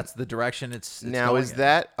 That's the direction it's now. Going is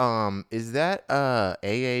that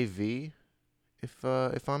AAV?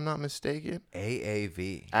 If I'm not mistaken,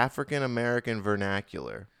 AAV, African American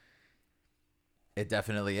Vernacular. It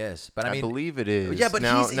definitely is, but I mean, believe it is. Yeah, but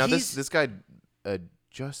now he's this guy,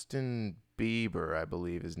 Justin Bieber, I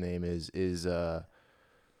believe his name is. He's a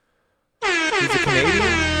Canadian.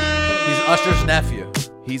 He's Usher's nephew.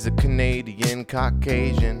 He's a Canadian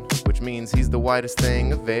Caucasian, which means he's the whitest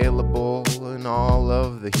thing available in all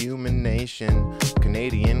of the human nation.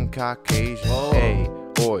 Canadian Caucasian. Whoa. Hey,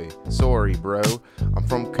 oi, sorry, bro. I'm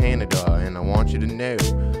from Canada, and I want you to know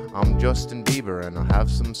I'm Justin Bieber, and I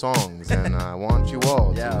have some songs, and I want you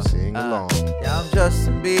all to sing along. Yeah, I'm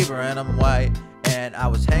Justin Bieber, and I'm white, and I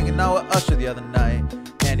was hanging out with Usher the other night.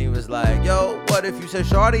 And he was like, yo, what if you said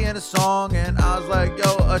shorty in a song? And I was like,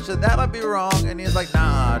 yo, Usher, that might be wrong. And he's like,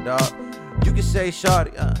 nah, dog. You can say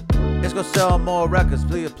shorty. It's gonna sell more records.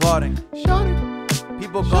 Please applauding. Shorty.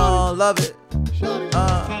 People gonna love it.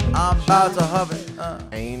 I'm about to hum it.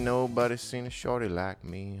 Ain't nobody seen a shorty like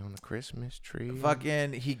me on the Christmas tree.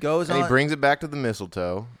 Fucking, he goes and on. He brings it back to the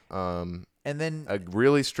mistletoe. And then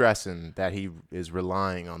really stressing that he is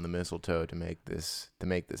relying on the mistletoe to make this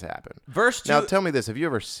happen. Verse 2. Now tell me this: have you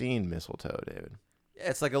ever seen mistletoe, David?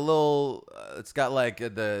 It's like a little. It's got like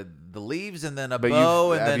the leaves and then a But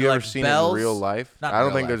bow and then have you like ever seen bells. it in real life? Not I don't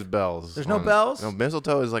real think life. there's bells. There's no bells? No,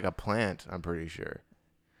 mistletoe is like a plant. I'm pretty sure.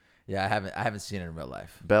 Yeah, I haven't seen it in real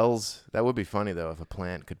life. Bells. That would be funny though if a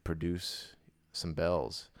plant could produce some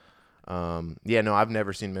bells. Yeah, no, I've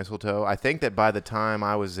never seen mistletoe. I think that by the time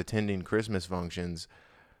I was attending Christmas functions,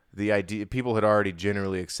 the idea people had already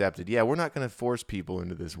generally accepted. Yeah, we're not going to force people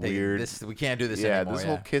into this weird. We can't do this anymore. This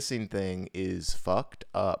whole kissing thing is fucked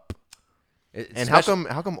up. And how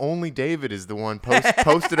come only David is the one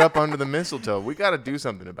posted up under the mistletoe? We got to do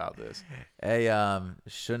something about this. Hey,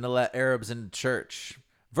 shouldn't have let Arabs in church.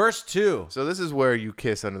 Verse 2. So this is where you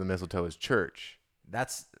kiss under the mistletoe is church.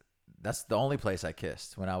 That's the only place I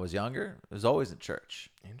kissed when I was younger. It was always at church.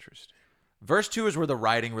 Interesting. Verse 2 is where the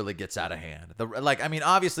writing really gets out of hand.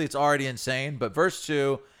 Obviously it's already insane, but verse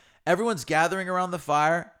 2, everyone's gathering around the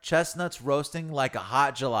fire, chestnuts roasting like a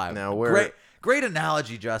hot July. Now great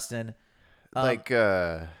analogy, Justin. Just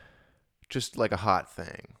like a hot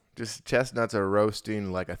thing. Just chestnuts are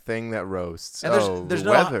roasting like a thing that roasts. And there's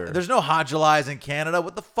no weather. There's no hot Julys in Canada.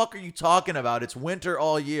 What the fuck are you talking about? It's winter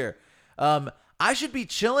all year. I should be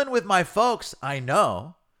chilling with my folks. I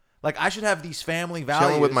know. Like, I should have these family values.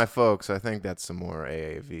 Chilling with my folks. I think that's some more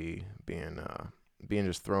AAV being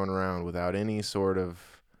just thrown around without any sort of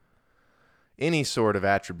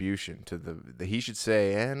attribution to the he should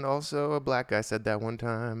say. And also a black guy said that one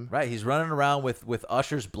time. Right. He's running around with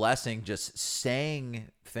Usher's blessing, just saying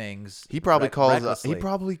things. He probably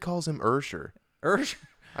calls him Ursher. Ursher.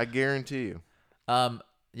 I guarantee you.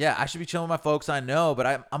 Yeah, I should be chilling with my folks. I know, but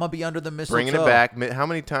I'm gonna be under the mistletoe. Bringing it back. How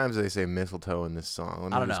many times do they say mistletoe in this song?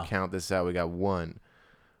 Let me just count this out. We got 1,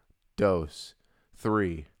 2,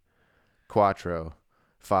 3, 4,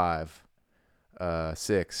 5,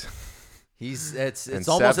 6. It's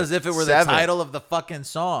almost as if it were the title of the fucking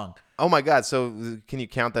song. Oh my God! So can you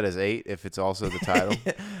count that as 8 if it's also the title?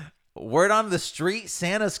 Word on the street: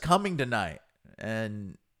 Santa's coming tonight,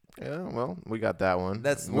 and. Yeah, well, we got that one.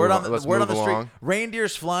 That's word on the street.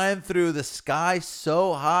 Reindeers flying through the sky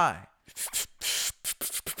so high.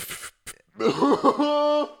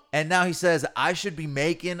 And now he says, I should be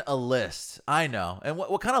making a list. I know. And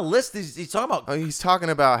what kind of list is he talking about? Oh, he's talking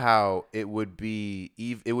about how it would be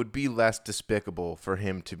less despicable for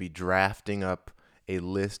him to be drafting up a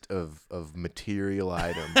list of material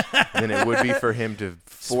items than it would be for him to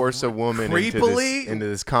force a woman into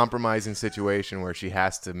this compromising situation where she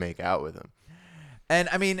has to make out with him. And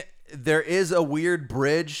I mean, there is a weird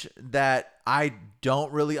bridge that I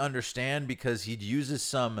don't really understand because he uses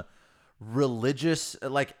some religious,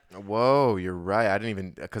 like, whoa, you're right. I didn't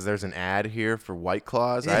even, because there's an ad here for White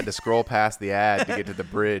Claws. I had to scroll past the ad to get to the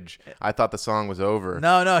bridge. I thought the song was over.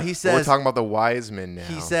 No, he says, we're talking about the wise men now.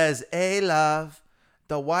 He says, "Hey, love,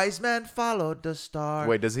 the wise man followed the star."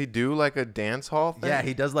 Wait, does he do like a dance hall thing? Yeah,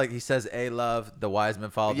 he does. Like, he says, "Hey, love, the wise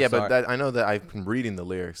man followed the star." Yeah, but I know that I've been reading the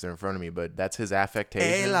lyrics. They're in front of me, but that's his affectation.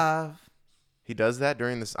 Hey, love. He does that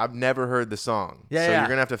during this. I've never heard the song. Yeah, so yeah. You're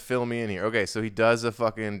going to have to fill me in here. Okay, so he does a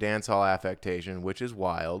fucking dance hall affectation, which is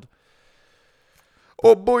wild.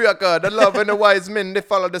 Oh, booyaka, the love and the wise men, they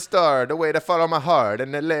follow the star, the way they follow my heart,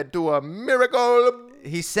 and it led to a miracle.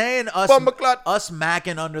 He's saying us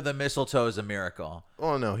macking under the mistletoe is a miracle.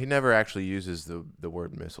 Oh, no, he never actually uses the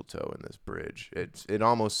word mistletoe in this bridge. It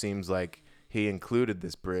almost seems like he included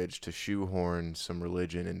this bridge to shoehorn some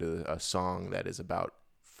religion into a song that is about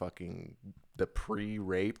fucking the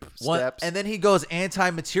pre-rape steps. And then he goes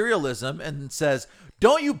anti-materialism and says,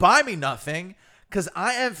 "Don't you buy me nothing, because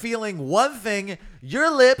I am feeling one thing,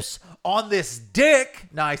 your lips on this dick."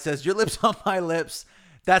 Now he says, "Your lips on my lips.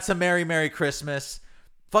 That's a Merry, Merry Christmas."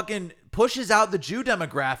 Fucking pushes out the Jew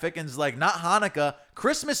demographic and is like, not Hanukkah,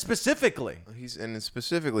 Christmas specifically. And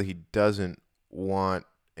specifically, he doesn't want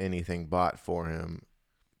anything bought for him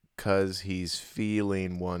because he's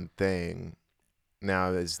feeling one thing.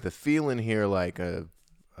 Now, is the feeling here like a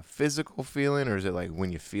physical feeling, or is it like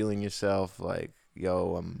when you're feeling yourself like,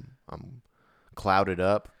 yo, I'm clouded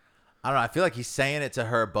up? I don't know. I feel like he's saying it to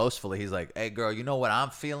her boastfully. He's like, "Hey, girl, you know what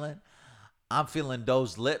I'm feeling? I'm feeling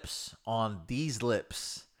those lips on these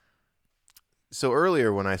lips." So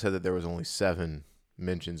earlier when I said that there was only 7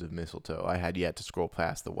 mentions of mistletoe, I had yet to scroll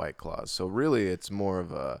past the White Claws. So really it's more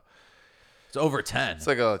of a... It's over 10. It's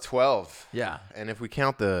like a 12. Yeah. And if we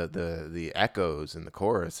count the echoes in the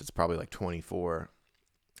chorus, it's probably like 24.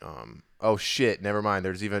 Oh shit, never mind.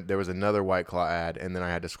 There was another White Claw ad, and then I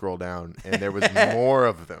had to scroll down, and there was more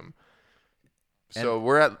of them. So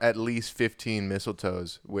we're at least 15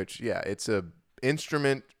 mistletoes, which, yeah, it's a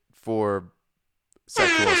instrument for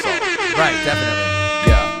sexual assault. Right, definitely.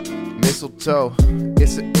 Yeah. Mistletoe,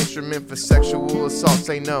 it's an instrument for sexual assault.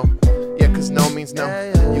 Say no. Yeah, cause no means no.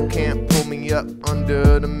 You can't pull me up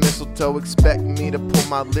under the mistletoe. Expect me to pull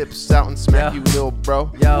my lips out and smack you, little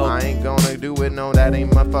bro. I ain't gonna do it, no, that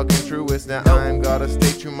ain't my fucking truest. Now I ain't gotta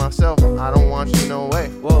stay true myself. I don't want you no way.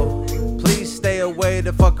 Whoa, please stay away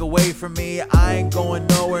the fuck away from me. I ain't going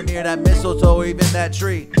nowhere near that mistletoe, even that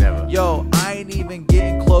tree. Never. Yo, I ain't even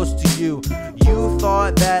getting close to you. You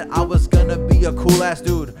thought that I was gonna be a cool ass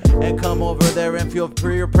dude and come over there and feel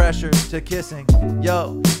peer pressure to kissing.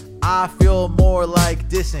 Yo, I feel more like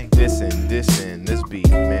dissing. Dissing, this beat,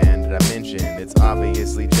 man, did I mention? It's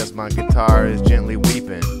obviously just my guitar is gently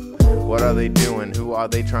weeping. What are they doing? Who are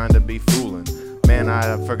they trying to be fooling? Man,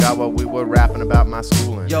 I forgot what we were rapping about my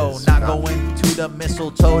schooling. Yo, not going to the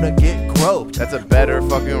mistletoe to get groped. That's a better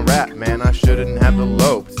fucking rap, man. I shouldn't have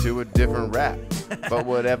eloped to a different rap. But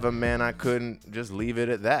whatever, man, I couldn't just leave it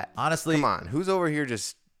at that. Honestly. Come on, who's over here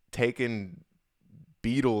just taking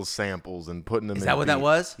Beatles samples and putting them in? Is that what that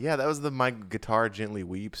was? Yeah, that was the My Guitar Gently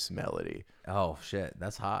Weeps melody. Oh, shit.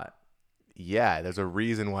 That's hot. Yeah, there's a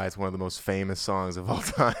reason why it's one of the most famous songs of all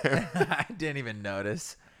time. I didn't even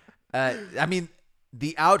notice. I mean,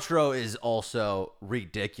 the outro is also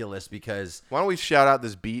ridiculous because... Why don't we shout out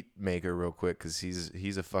this beat maker real quick, because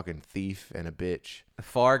he's a fucking thief and a bitch.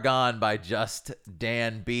 Far Gone by Just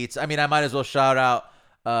Dan Beats. I mean, I might as well shout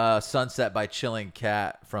out Sunset by Chilling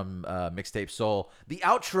Cat from Mixtape Soul. The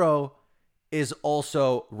outro is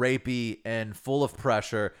also rapey and full of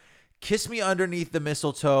pressure. Kiss me underneath the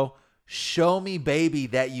mistletoe. Show me, baby,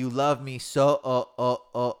 that you love me so.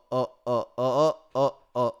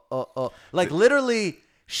 Like, literally,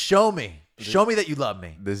 show me. Show me that you love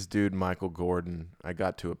me. This dude, Michael Gordon, I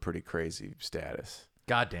got to a pretty crazy status.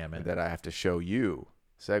 God damn it. That I have to show you.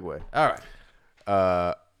 Segue. All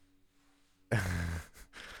right.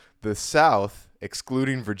 The South,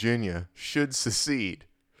 excluding Virginia, should secede.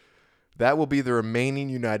 That will be the remaining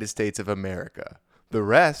United States of America. The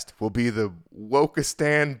rest will be the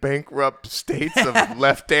Wokistan bankrupt states of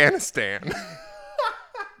Leftanistan.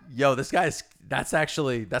 Yo, this guy's, that's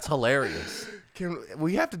hilarious.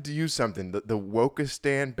 We have to use something. The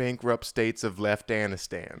Wokistan bankrupt states of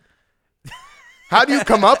Leftanistan. How do you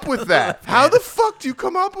come up with that? How the fuck do you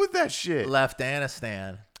come up with that shit?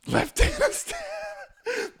 Leftanistan. Leftanistan.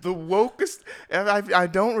 The wokest. I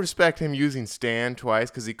don't respect him using Stan twice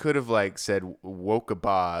because he could have like said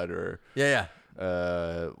Wokabad or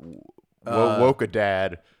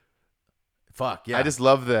Wokadad. Fuck yeah! I just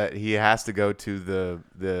love that he has to go to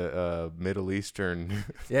the Middle Eastern.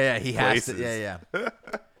 Yeah, he has to. places. Yeah.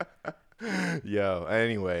 Yo,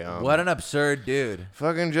 anyway, What an absurd dude.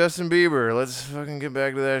 fucking Justin Bieber. Let's fucking get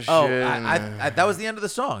back to that Oh, shit. I that was the end of the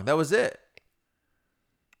song. That was it.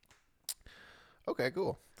 Okay,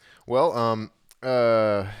 cool. Well,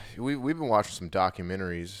 we've been watching some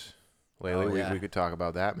documentaries lately. Oh, yeah. We could talk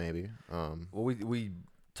about that maybe. Well, we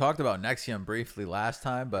talked about Nexium briefly last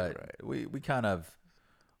time, but we kind of.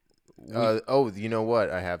 You know what?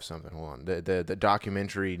 I have something. Hold on. The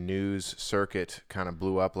documentary news circuit kind of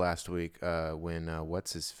blew up last week when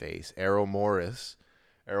what's his face? Errol Morris.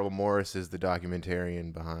 Errol Morris is the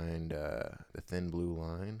documentarian behind The Thin Blue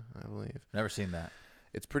Line, I believe. Never seen that.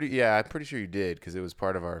 It's pretty. Yeah, I'm pretty sure you did because it was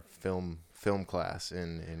part of our film class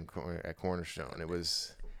at Cornerstone. It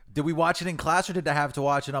was. Did we watch it in class or did I have to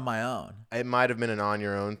watch it on my own? It might have been an on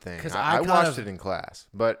your own thing. 'Cause I I watched it in class,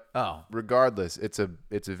 but regardless, it's a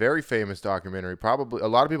very famous documentary. Probably a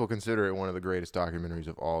lot of people consider it one of the greatest documentaries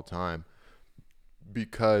of all time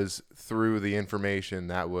because through the information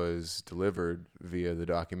that was delivered via the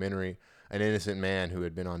documentary, an innocent man who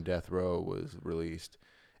had been on death row was released,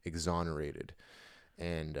 exonerated,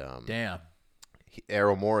 and damn,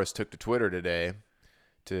 Errol Morris took to Twitter today.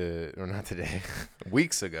 Not today,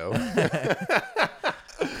 weeks ago.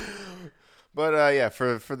 But yeah,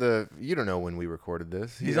 for the you don't know when we recorded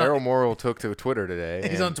this. Errol Morris took to Twitter today.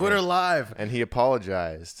 He's on Twitter live, and he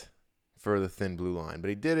apologized for The Thin Blue Line, but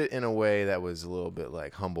he did it in a way that was a little bit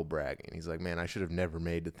like humble bragging. He's like, "Man, I should have never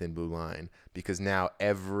made The Thin Blue Line because now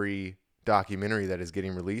every documentary that is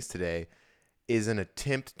getting released today is an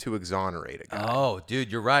attempt to exonerate a guy." Oh,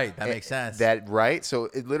 dude, you're right. That makes sense. Right? So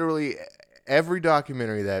it literally. Every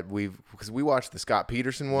documentary that because we watched the Scott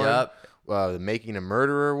Peterson one, the Making a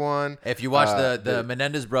Murderer one. If you watch the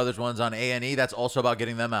Menendez brothers ones on A&E, that's also about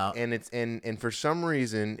getting them out. And it's and for some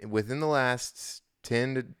reason within the last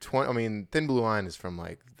 10 to 20, I mean, Thin Blue Line is from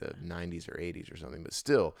like the 90s or 80s or something, but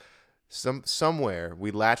still, somewhere we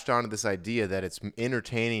latched onto this idea that it's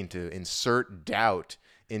entertaining to insert doubt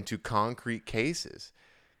into concrete cases.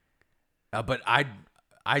 But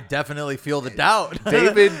I definitely feel the doubt.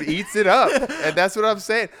 David eats it up, and that's what I'm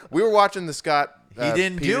saying. We were watching the Scott. He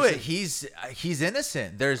didn't Peterson. do it. He's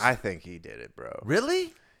innocent. I think he did it, bro.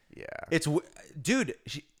 Really? Yeah. Dude.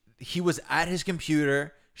 He was at his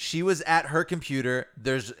computer. She was at her computer.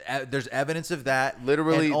 There's evidence of that.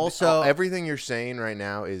 Literally, and also everything you're saying right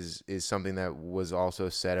now is something that was also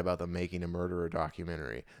said about the Making a Murderer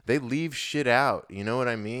documentary. They leave shit out. You know what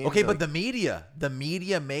I mean? Okay, but the media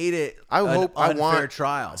made it. I want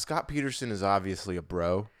trial. Scott Peterson is obviously a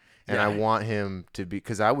bro, and I want him to be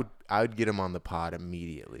because I would get him on the pod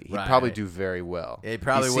immediately. He'd probably do very well. It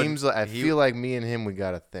probably seems like I feel like me and him we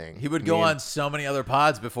got a thing. He would go on so many other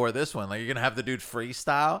pods before this one. Like you're gonna have the dude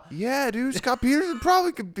freestyle. Yeah, dude. Scott Peterson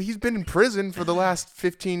probably could. He's been in prison for the last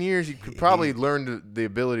 15 years. He could probably learn the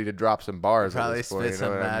ability to drop some bars. Probably spit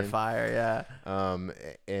some mad fire. Yeah.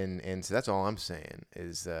 And so that's all I'm saying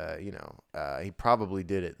is he probably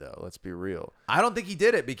did it though. Let's be real. I don't think he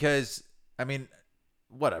did it because I mean.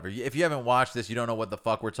 Whatever. If you haven't watched this, you don't know what the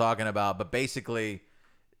fuck we're talking about. But basically,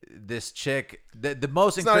 this chick, the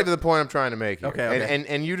most. It's not even the point I'm trying to make here. Okay.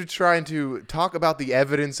 And you trying to talk about the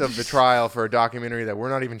evidence of the trial for a documentary that we're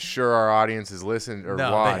not even sure our audience has listened or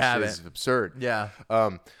watched is absurd. Yeah.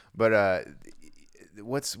 But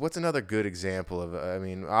what's another good example of? I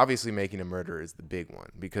mean, obviously, Making a Murderer is the big one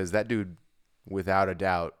because that dude, without a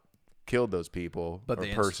doubt, killed those people or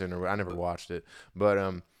person. Or I never watched it, but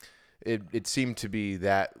It seemed to be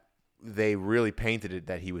that they really painted it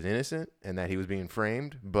that he was innocent and that he was being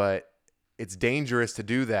framed, but it's dangerous to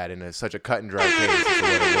do that in such a cut and dry case. Is what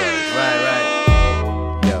it was.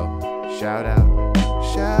 Right. Yo, shout out,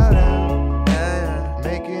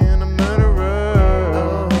 Making a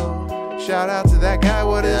Murderer. Shout out to that guy.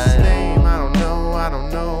 What is his name? I don't know.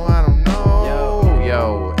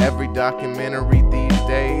 Yo, every documentary these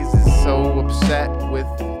days is so upset with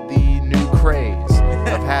the new craze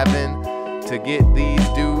of having to get these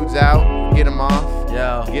dudes out, get them off,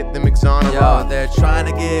 get them exonerated. Yo, they're trying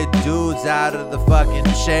to get dudes out of the fucking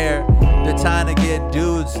chair. They're trying to get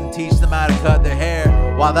dudes and teach them how to cut their hair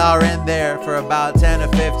while they're in there for about 10 or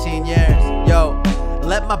 15 years. Yo,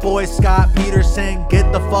 Let my boy Scott Peterson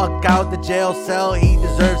get the fuck out the jail cell. He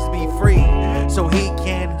deserves to be free, so he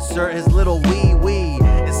can insert his little wee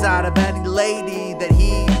inside of any lady that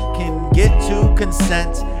he can get to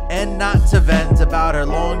consent and not to vent about her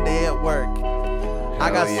long day at work.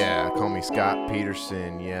 Yeah, call me Scott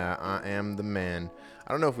Peterson. Yeah, I am the man.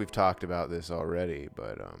 I don't know if we've talked about this already,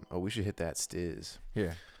 but we should hit that stiz.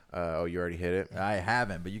 Here. Oh, you already hit it? I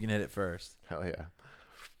haven't, but you can hit it first. Hell yeah.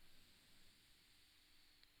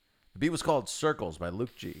 The beat was called Circles by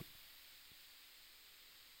Luke G.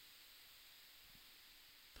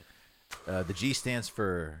 The G stands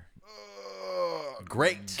for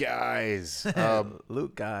great. Guys.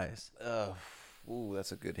 Luke Guys. Ooh,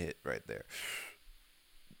 that's a good hit right there.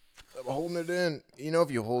 I'm holding it in. You know, if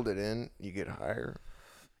you hold it in, you get higher.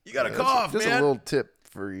 You got to cough, just man. Just a little tip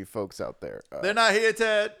for you folks out there. They're not here,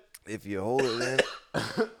 Ted. If you hold it in,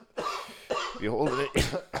 you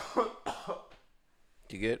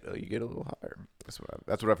get a little higher. That's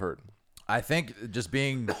what I've heard. I think just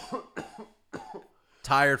being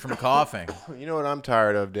tired from coughing. You know what I'm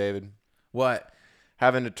tired of, David? What?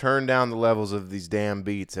 Having to turn down the levels of these damn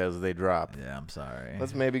beats as they drop. Yeah, I'm sorry.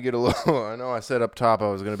 Let's maybe get a little. I know I said up top I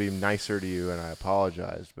was going to be nicer to you, and I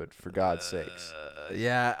apologized, but for God's sakes.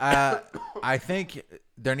 Yeah, I think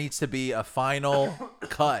there needs to be a final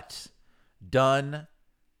cut done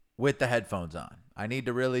with the headphones on. I need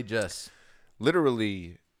to really just...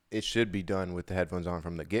 Literally, it should be done with the headphones on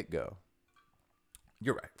from the get-go.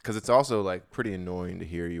 You're right. Because it's also like pretty annoying to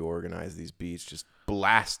hear you organize these beats just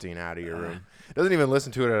blasting out of your room. Doesn't even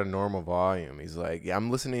listen to it at a normal volume. He's like, yeah,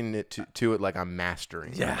 I'm listening to it like I'm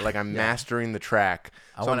mastering. Yeah. Like I'm mastering the track.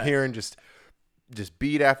 So I'm hearing just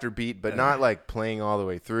beat after beat, but not like playing all the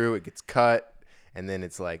way through. It gets cut and then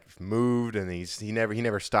it's like moved, and he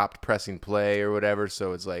never stopped pressing play or whatever.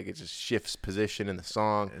 So it's like it just shifts position in the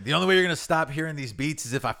song. The only way you're gonna stop hearing these beats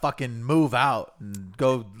is if I fucking move out and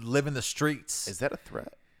go live in the streets. Is that a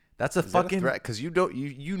threat? That's a fucking threat, because you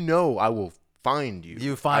know I will find you.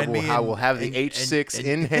 You find me. I will have the and- H6 and-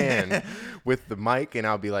 in hand with the mic, and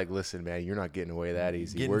I'll be like, "Listen, man, you're not getting away that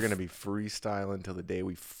easy. We're gonna be freestyling till the day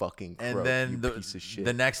we fucking croak. And then you piece of shit."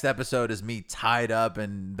 the next episode is me tied up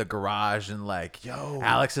in the garage, and like,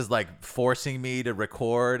 Alex is like forcing me to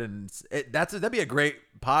record, and that'd be a great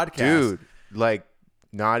podcast, dude. Like,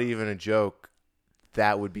 not even a joke.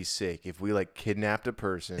 That would be sick if we like kidnapped a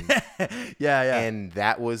person. yeah. And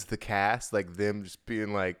that was the cast, like them just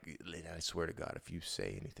being like, I swear to God, if you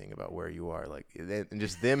say anything about where you are, like, and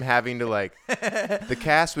just them having to like, the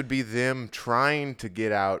cast would be them trying to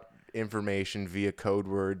get out information via code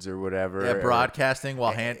words or whatever. Yeah, broadcasting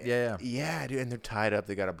while yeah, dude, and they're tied up.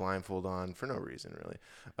 They got a blindfold on for no reason, really.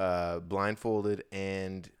 Blindfolded,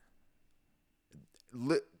 and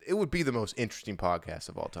it would be the most interesting podcast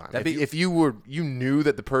of all time. If you knew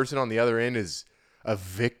that the person on the other end is a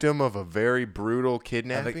victim of a very brutal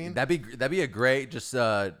kidnapping. That'd be a great just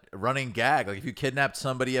running gag. Like if you kidnapped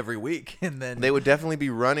somebody every week, and then they would definitely be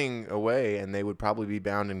running away, and they would probably be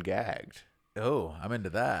bound and gagged. Oh, I'm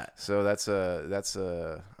into that. So that's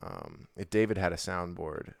if David had a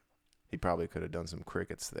soundboard, he probably could have done some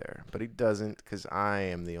crickets there, but he doesn't, because I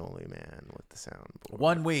am the only man with the soundboard.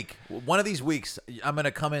 One of these weeks, I'm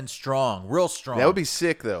gonna come in strong, real strong. That would be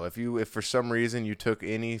sick, though, if for some reason you took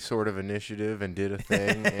any sort of initiative and did a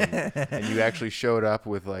thing, and you actually showed up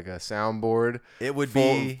with like a soundboard. It would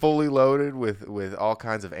be fully loaded with all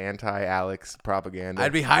kinds of anti-Alex propaganda.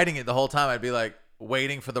 I'd be hiding it the whole time. I'd be like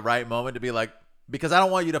waiting for the right moment to be like, because I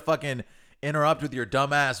don't want you to fucking interrupt with your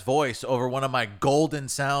dumbass voice over one of my golden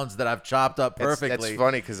sounds that I've chopped up perfectly. That's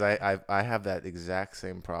funny, because I have that exact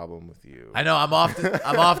same problem with you. I know. I'm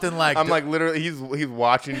often like I'm like literally he's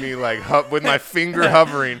watching me like with my finger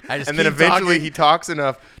hovering, and then eventually he talks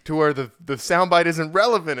enough to where the soundbite isn't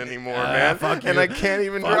relevant anymore, man. Fuck and you. I can't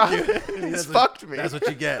even drop it. He's fucked me. That's what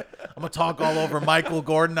you get. I'm gonna talk all over Michael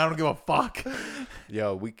Gordon. I don't give a fuck.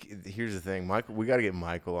 Yo, here's the thing, Michael. We got to get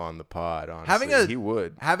Michael on the pod. Honestly, he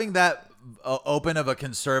would. Having that open of a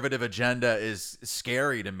conservative agenda is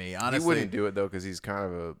scary to me. Honestly, he wouldn't do it though, because he's kind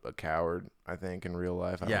of a coward. I think in real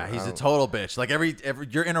life. He's a total bitch. Like every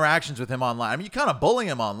your interactions with him online. I mean, you kind of bully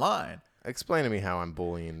him online. Explain to me how I'm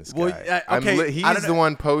bullying this guy. Well, okay, he's the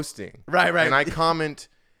one posting. Right. And I comment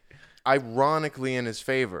ironically in his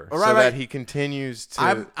favor, right. that he continues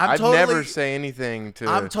to. I've never say anything to.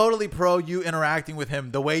 I'm totally pro you interacting with him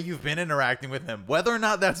the way you've been interacting with him. Whether or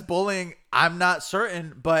not that's bullying, I'm not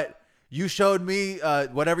certain. But you showed me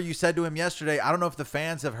whatever you said to him yesterday. I don't know if the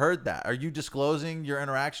fans have heard that. Are you disclosing your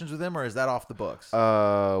interactions with him, or is that off the books?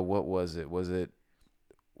 What was it? Was it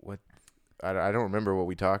what? I don't remember what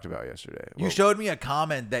we talked about yesterday. You showed me a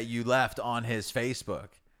comment that you left on his Facebook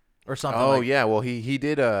or something. Oh like yeah, well he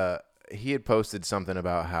did he had posted something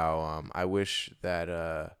about how I wish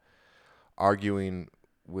that arguing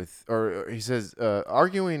with, or he says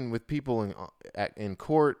arguing with people in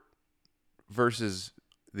court versus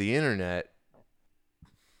the internet.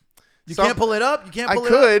 You can't pull it up? You can't pull I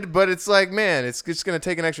it up? could, but it's like, man, it's just going to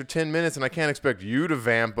take an extra 10 minutes, and I can't expect you to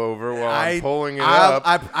vamp over while I'm pulling it up.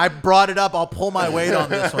 I brought it up. I'll pull my weight on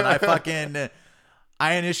this one. I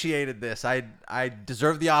initiated this. I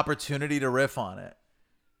deserve the opportunity to riff on it.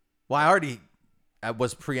 Well, I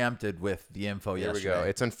was preempted with the info yesterday. Here we go.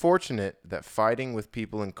 It's unfortunate that fighting with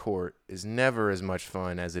people in court is never as much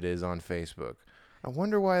fun as it is on Facebook. I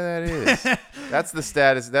wonder why that is. That's the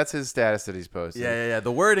status. That's his status that he's posted. Yeah.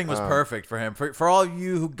 The wording was perfect for him. For all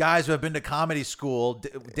you guys who have been to comedy school,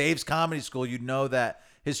 Dave's comedy school, you know that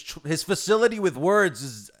his facility with words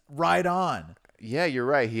is right on. Yeah, you're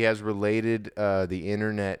right. He has related the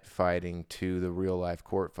internet fighting to the real life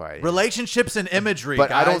court fighting. Relationships and imagery, but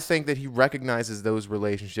guys. I don't think that he recognizes those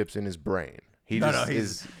relationships in his brain.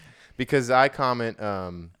 He's because I comment.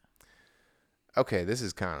 Okay, this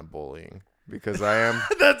is kind of bullying. Because I am.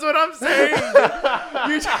 That's what I'm saying.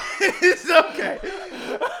 It's okay.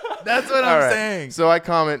 That's what I'm saying. So I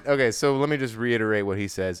comment. Okay, so let me just reiterate what he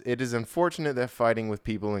says. It is unfortunate that fighting with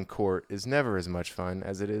people in court is never as much fun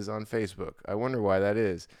as it is on Facebook. I wonder why that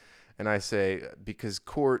is. And I say, because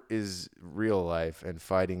court is real life and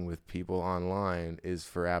fighting with people online is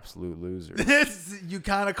for absolute losers. You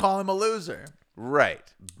kind of call him a loser. Right.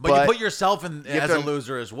 But you put yourself in as a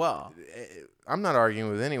loser as well. I'm not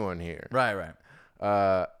arguing with anyone here. Right.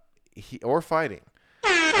 Or fighting.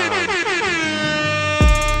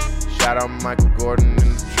 Shout out Michael Gordon in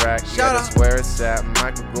the track. Shout out. That's where it's at.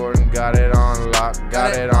 Michael Gordon got it on lock,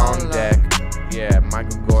 got it on deck. Yeah,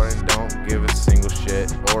 Michael Gordon don't give a single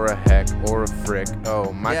shit or a heck or a frick.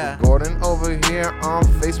 Oh, Michael Gordon over here on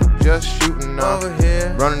Facebook just shooting off. Over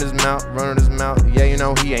here. Running his mouth. Yeah, you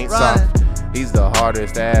know he ain't soft. He's the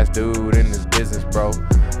hardest ass dude in this business, bro.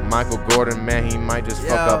 Michael Gordon, man, he might just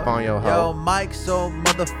fuck up on your hoe. Yo, Mike so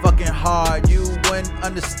motherfucking hard. You wouldn't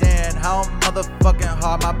understand how motherfucking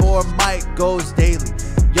hard my boy Mike goes daily.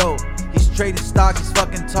 Yo, he's trading stock, he's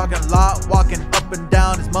fucking talking a lot, walking up and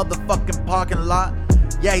down his motherfucking parking lot.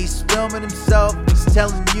 Yeah, he's filming himself, he's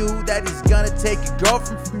telling you that he's gonna take your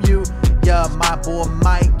girlfriend from you. Yeah, my boy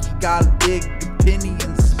Mike, he got big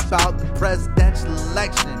opinions about the presidential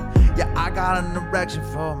election. Yeah, I got an erection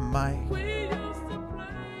for Mike.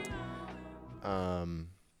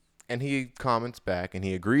 And he comments back and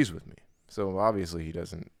he agrees with me. So obviously he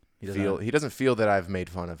doesn't feel that I've made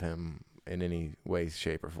fun of him in any way,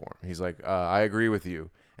 shape, or form. He's like, I agree with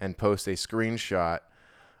you, and post a screenshot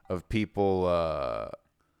of people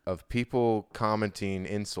commenting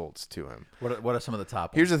insults to him. What are some of the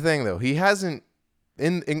top ones? Here's the thing, though. He hasn't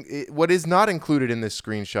what is not included in this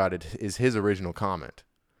screenshot is his original comment.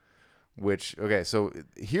 So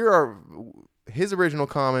here are his original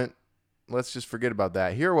comment. Let's just forget about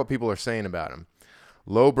that. Here are what people are saying about him.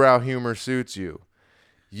 Lowbrow humor suits you.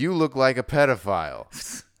 You look like a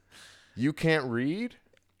pedophile. You can't read?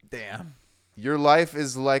 Damn. Your life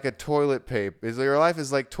is like a toilet paper. Your life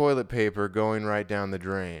is like toilet paper going right down the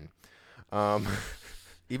drain.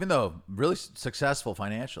 Even though really successful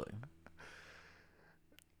financially.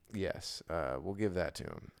 Yes, we'll give that to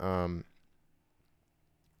him.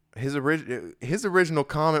 His original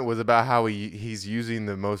comment was about how he's using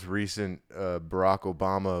the most recent Barack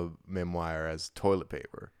Obama memoir as toilet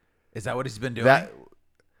paper. Is that what he's been doing?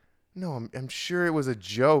 No, I'm sure it was a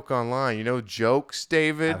joke online. You know jokes,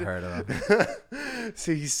 David? I've heard of them.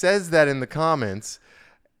 So he says that in the comments,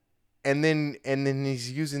 and then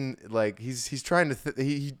he's using he's trying to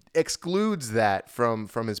he excludes that from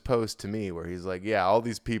his post to me, where he's like, yeah, all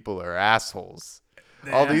these people are assholes.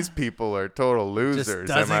 Yeah. All these people are total losers. Just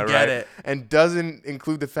doesn't am I get right? it. And doesn't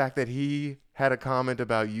include the fact that he had a comment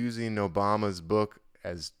about using Obama's book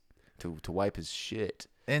as to wipe his shit.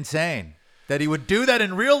 Insane. That he would do that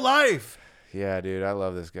in real life. Yeah, dude, I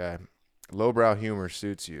love this guy. Lowbrow humor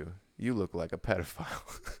suits you. You look like a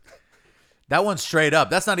pedophile. That one's straight up.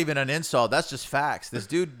 That's not even an insult. That's just facts. This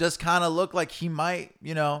dude does kind of look like he might,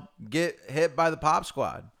 get hit by the pop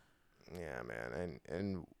squad. Yeah, man.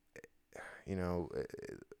 And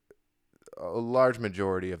a large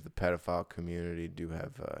majority of the pedophile community do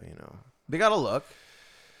have, They got to look.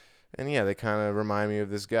 And yeah, they kind of remind me of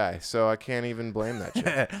this guy. So I can't even blame that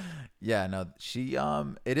chick. Yeah, no,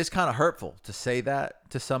 it is kind of hurtful to say that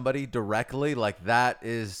to somebody directly. Like that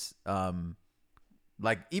is, even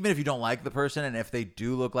if you don't like the person and if they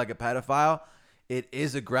do look like a pedophile, it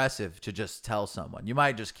is aggressive to just tell someone. You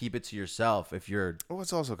might just keep it to yourself if you're Well,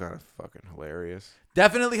 it's also kind of fucking hilarious.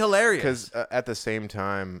 definitely hilarious. Because at the same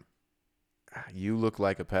time, you look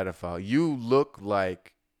like a pedophile. You look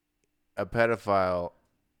like a pedophile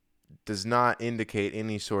does not indicate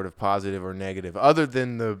any sort of positive or negative other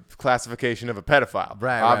than the classification of a pedophile,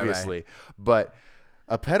 Right, obviously. right. But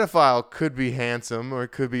a pedophile could be handsome or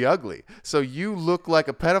it could be ugly. So you look like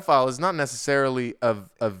a pedophile is not necessarily a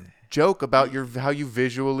joke about how you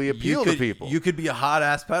visually appeal to people. You could be a hot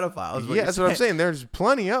ass pedophile. Is what Yeah, you're that's what I'm saying. There's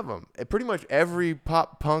plenty of them. Pretty much every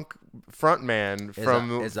pop punk frontman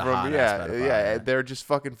is a hot-ass pedophile, yeah. they're just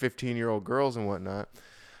fucking 15-year-old girls and whatnot.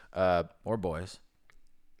 Or boys.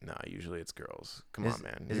 No, usually it's girls. Come Is- on,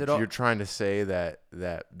 man. is You're, it all- you're trying to say that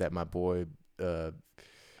my boy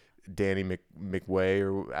Danny McWay,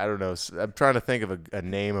 or I don't know. I'm trying to think of a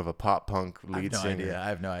name of a pop punk lead singer. I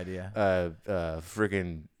have no idea.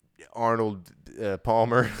 Freaking Arnold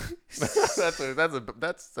Palmer.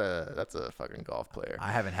 that's a fucking golf player.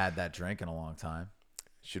 I haven't had that drink in a long time.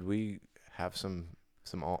 Should we have some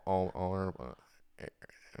honor?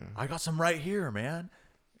 I got some right here, man.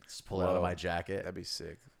 Just pull it out of Whoa. my jacket. That'd be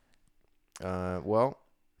sick. Well,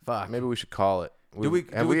 Fuck. maybe we should call it. Do we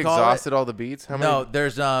have we we call exhausted all the beats? How No, many?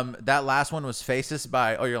 there's that last one was Faces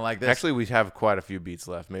by. Oh, you're like this. Actually, we have quite a few beats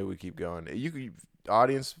left. Maybe we keep going.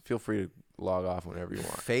 Audience, feel free to log off whenever you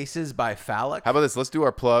want. Faces by Phallic. How about this? Let's do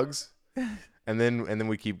our plugs, and then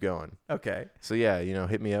we keep going. Okay. So yeah,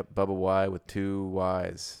 hit me up, Bubba Y with 2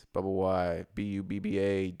 Y's. Bubba Y,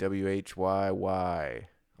 BUBBAWHYY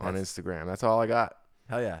on Instagram. That's all I got.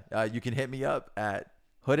 Hell yeah. You can hit me up at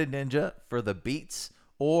Hooded Ninja for the beats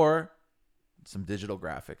or some digital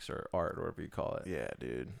graphics or art, or whatever you call it. Yeah,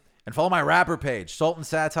 dude. And follow my rapper page, Sultan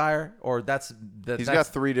Satire, or He's got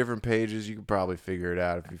 3 different pages. You could probably figure it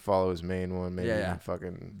out if you follow his main one. Maybe Yeah, you yeah. can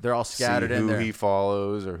fucking They're all scattered see in who there. he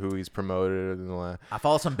follows or who he's promoted. I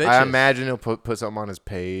follow some bitches. I imagine he'll put something on his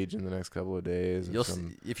page in the next couple of days. You'll see,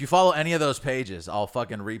 if you follow any of those pages, I'll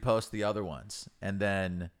fucking repost the other ones, and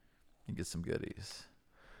then you get some goodies.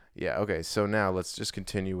 Yeah, okay. So now let's just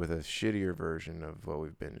continue with a shittier version of what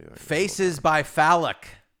we've been doing. Faces by Phallic.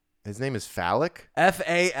 His name is Phallic?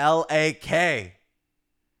 F-A-L-A-K.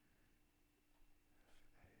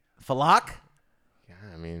 Phallic? Yeah,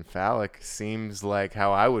 I mean, phallic seems like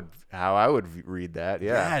how I would read that.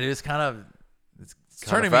 Yeah, dude, it's kind of it's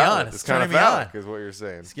Kinda turning me phallic. on. It's kind of turning me on. phallic, is what you're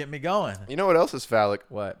saying. It's getting me going. You know what else is phallic?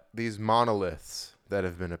 What? These monoliths that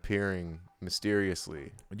have been appearing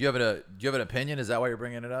mysteriously. Do you have an opinion? Is that why you're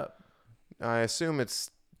bringing it up? I assume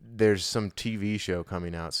there's some TV show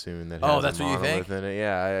coming out soon that has Oh, that's a what you monolith think? in it.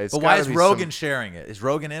 Yeah, it's But why gotta is be Rogan sharing it? Is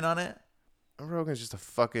Rogan in on it? Rogan's just a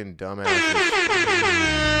fucking dumbass.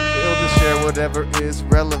 He'll just share whatever is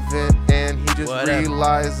relevant, and he just Whatever.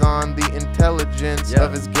 relies on the intelligence Yeah.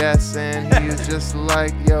 of his guests, and he's just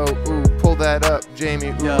like, yo, ooh, pull that up, Jamie.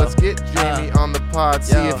 Ooh, Yo. let's get Jamie on the pod,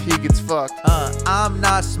 see Yo. if he gets fucked. I'm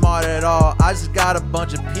not smart at all. I just got a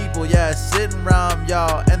bunch of people, yeah, sitting around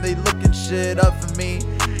y'all, and they looking shit up for me.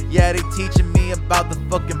 Yeah, they teaching me about the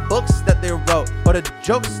fucking books that they wrote, or the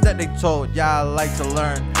jokes that they told. Yeah, I like to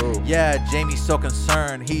learn. Ooh. Yeah, Jamie's so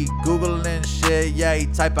concerned. He Googling shit. Yeah, he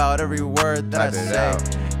type out every word that Type it I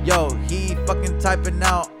say. Yo, he fucking typing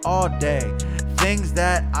out all day things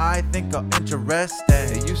that I think are interesting.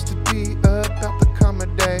 It used to be about the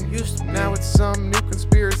common day. Used to be. Now it's some new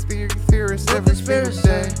conspiracy theorist New every single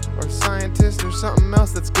conspiracy. day. Or scientist or something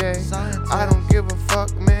else that's gay. Scientist. I don't give a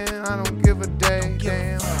fuck, man. I don't give a day. give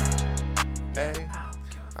a Damn. Hey.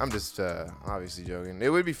 I'm just obviously joking. It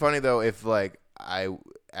would be funny though if like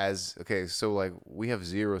so we have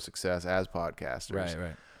 0 success as podcasters.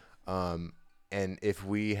 Right. And if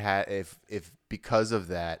we had if because of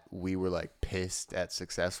that we were like pissed at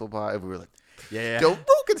successful we were like, Yeah. yo,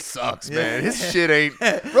 Rogan sucks, man. His shit ain't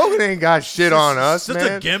Rogan ain't got shit on us, It's man.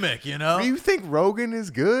 just a gimmick, you know? You think Rogan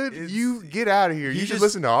is good? You get out of here. You should just-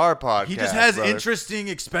 listen to our podcast. He just has brother. interesting,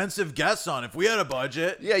 expensive guests on. If we had a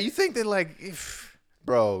budget. Yeah, you think that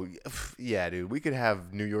yeah, dude, we could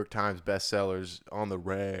have New York Times bestsellers on the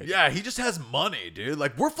reg. Yeah, he just has money, dude.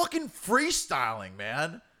 Like, we're fucking freestyling,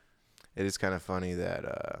 man. It is kind of funny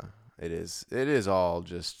that it is all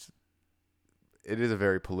just. It is a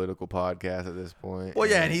very political podcast at this point. Well,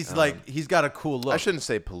 yeah, and he's he's got a cool look. I shouldn't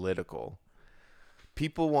say political.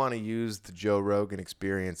 People want to use the Joe Rogan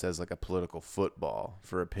experience as like a political football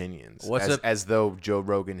for opinions, as though Joe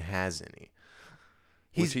Rogan has any.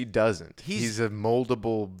 Which he doesn't. He's a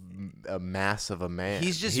moldable mass of a man.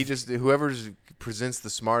 Whoever presents the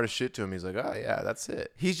smartest shit to him, he's like, oh yeah, that's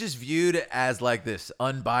it. He's just viewed as like this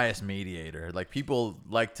unbiased mediator. Like, people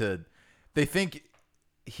like to, they think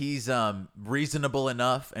he's reasonable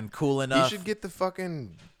enough and cool enough. You should get the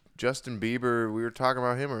fucking Justin Bieber. We were talking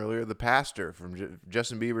about him earlier. The pastor from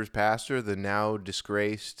Justin Bieber's pastor, the now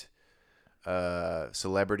disgraced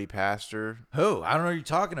celebrity pastor. Who? I don't know what you're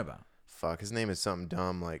talking about. Fuck, his name is something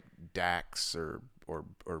dumb like Dax or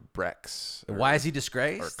Brex. Why is he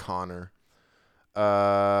disgraced? Or Connor.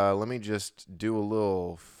 Let me just do a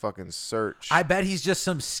little fucking search. I bet he's just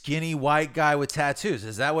some skinny white guy with tattoos.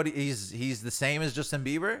 Is that what he's the same as Justin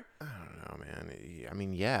Bieber? I don't know, man. I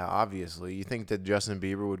mean, yeah, obviously. You think that Justin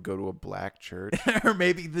Bieber would go to a black church? Or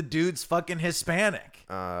maybe the dude's fucking Hispanic.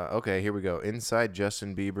 Okay, here we go. Inside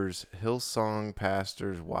Justin Bieber's Hillsong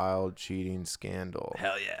pastor's wild cheating scandal.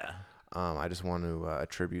 Hell yeah. I just want to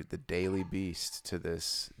attribute the Daily Beast to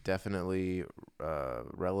this definitely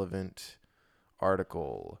relevant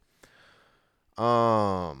article.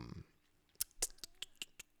 Carl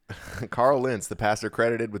Lentz, the pastor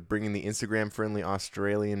credited with bringing the Instagram-friendly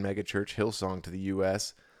Australian megachurch Hillsong to the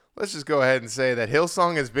U.S. Let's just go ahead and say that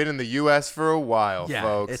Hillsong has been in the U.S. for a while,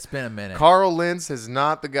 folks. It's been a minute. Carl Lentz is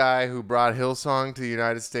not the guy who brought Hillsong to the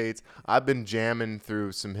United States. I've been jamming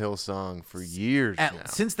through some Hillsong for years now.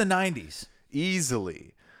 Since the 90s.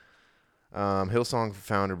 Easily. Hillsong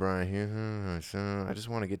founder Brian Hughes. I just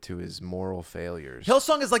want to get to his moral failures.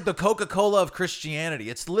 Hillsong is like the Coca-Cola of Christianity.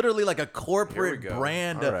 It's literally like a corporate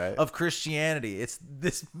brand of Christianity. It's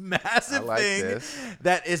this massive thing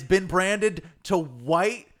that has been branded to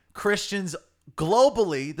white Christians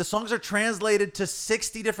globally. The songs are translated to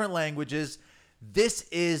 60 different languages. This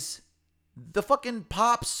is the fucking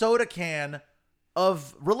pop soda can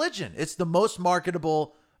of religion. It's the most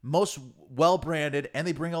marketable, most well-branded, and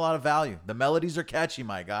they bring a lot of value. The melodies are catchy,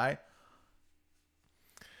 my guy.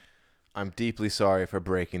 I'm deeply sorry for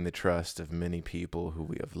breaking the trust of many people who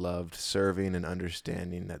we have loved, serving and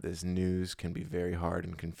understanding that this news can be very hard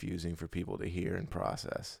and confusing for people to hear and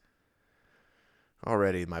process.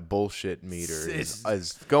 Already, my bullshit meter is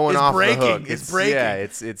going off the hook. It's breaking. Yeah,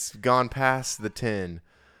 it's gone past the 10.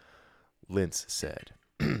 Lentz said.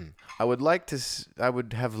 I would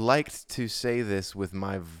have liked to say this with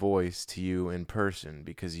my voice to you in person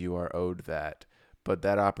because you are owed that, but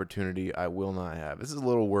that opportunity I will not have. This is a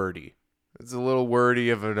little wordy. It's a little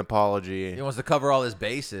wordy of an apology. He wants to cover all his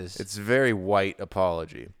bases. It's a very white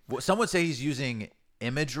apology. Some would say he's using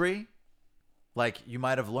imagery, like you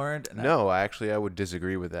might have learned. No, I would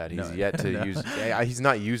disagree with that. He's yet to use. He's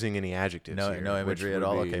not using any adjectives. No imagery at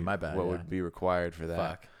all. Okay, my bad. What would be required for that?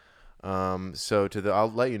 Fuck. So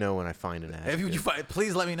I'll let you know when I find an adjective. If you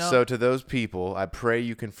please let me know. So to those people, I pray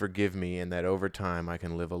you can forgive me and that over time I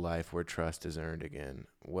can live a life where trust is earned again.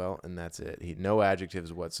 Well, and that's it. No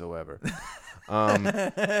adjectives whatsoever.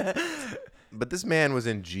 But this man was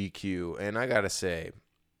in GQ, and I gotta say,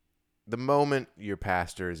 the moment your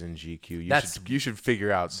pastor is in GQ, you should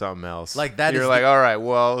figure out something else. Like that. You're like, all right,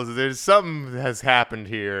 well, there's something has happened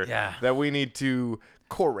here that we need to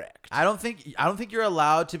correct. I don't think you're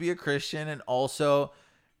allowed to be a Christian and also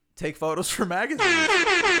take photos for magazines.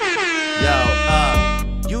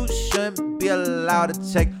 You shouldn't be allowed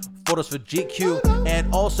to take photos for GQ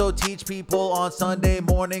and also teach people on Sunday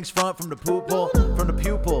mornings from the pupil.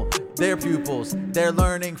 Their pupils, they're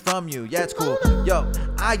learning from you. Yeah, it's cool. Yo,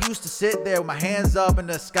 I used to sit there with my hands up in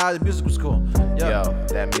the sky. The music was cool. Yo,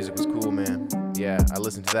 that music was cool, man. Yeah, I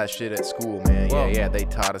listened to that shit at school, man. Yeah, they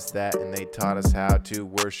taught us that, and they taught us how to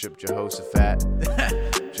worship Jehoshaphat.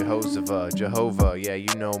 Jehovah. Yeah,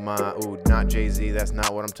 you know not Jay-Z. That's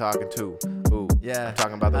not what I'm talking to. Yeah, I'm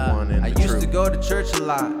talking about the one in the I used to go to church a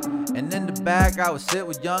lot, and in the back I would sit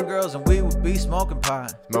with young girls, and we would be smoking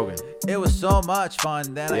pot. It was so much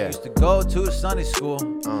fun. Then I used to go to Sunday school.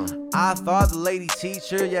 I thought the lady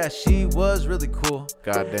teacher, she was really cool.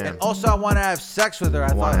 Goddamn. And also I want to have sex with her.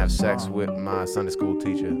 I want to have sex with my Sunday school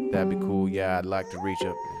teacher. That'd be cool. Yeah, I'd like to reach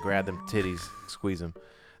up, grab them titties, squeeze them.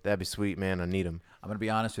 That'd be sweet, man. I need them. I'm going to be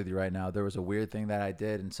honest with you right now. There was a weird thing that I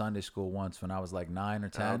did in Sunday school once when I was like 9 or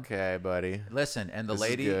 10. Okay, buddy. Listen, and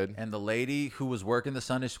the lady who was working the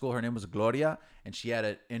Sunday school, her name was Gloria, and she had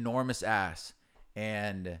an enormous ass.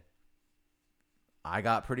 And I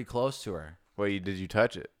got pretty close to her. Wait, did you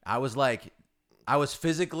touch it? I was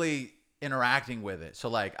physically interacting with it. So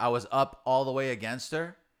like I was up all the way against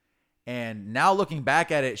her. And now looking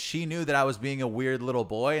back at it, she knew that I was being a weird little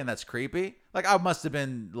boy, and that's creepy. Like I must have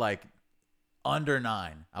been like under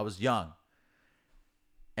 9. I was young.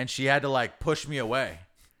 And she had to like push me away.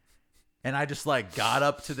 And I just like got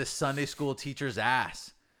up to this Sunday school teacher's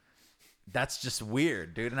ass. That's just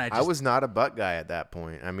weird, dude. And I was not a butt guy at that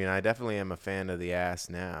point. I mean, I definitely am a fan of the ass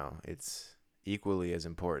now. It's equally as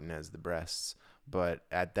important as the breasts. But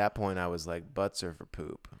at that point, I was like, butts are for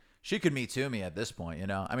poop. She could Me Too me at this point, you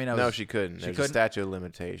know. I mean, No, she couldn't. There's a statute of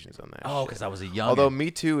limitations on that. Oh, shit. because I was a young. Although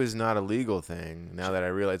Me Too is not a legal thing. Now that I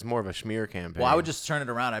realize, it's more of a smear campaign. Well, I would just turn it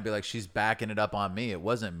around. I'd be like, she's backing it up on me. It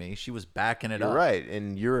wasn't me. She was backing it up. You're right,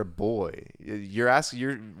 and you're a boy. You're asking.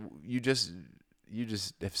 You just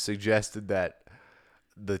have suggested that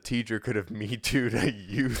the teacher could have Me Too'd a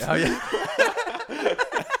youth. Oh yeah.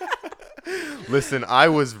 Listen, I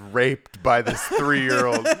was raped by this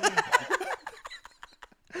 3-year-old.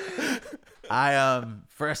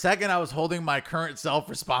 For a second I was holding my current self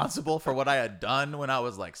responsible for what I had done when I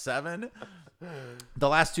was like 7. The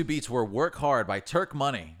last 2 beats were Work Hard by Turk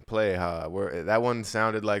Money. Play that one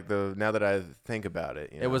sounded like now that I think about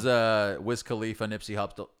it. It was a Wiz Khalifa, Nipsey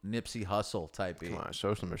Hussle type beat. Come on,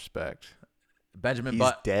 show some respect.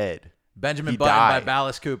 He's dead. Benjamin He Button died. by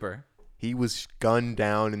Ballas Cooper. He was gunned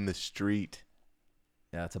down in the street.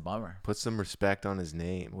 Yeah, it's a bummer. Put some respect on his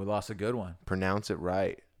name. We lost a good one. Pronounce it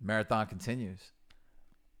right. Marathon continues.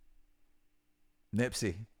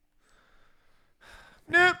 Nipsey.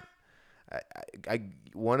 Nip. I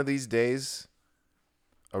one of these days,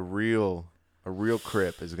 a real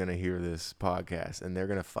Crip is gonna hear this podcast and they're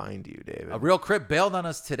gonna find you, David. A real Crip bailed on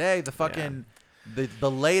us today. The fucking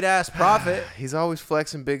the late ass prophet. He's always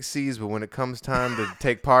flexing big C's, but when it comes time to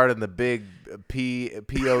take part in the big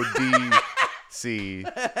POD. See,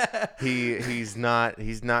 he's not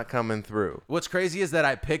coming through. What's crazy is that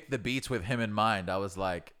I picked the beats with him in mind. I was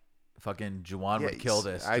like, "Fucking Juwan would kill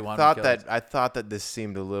this." I thought that this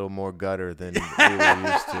seemed a little more gutter than we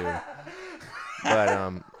were used to.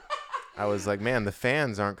 But I was like, man, the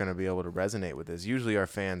fans aren't going to be able to resonate with this. Usually, our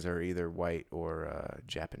fans are either white or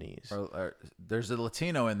Japanese. Or there's a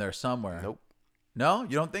Latino in there somewhere. Nope. No,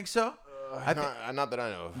 you don't think so? Not that I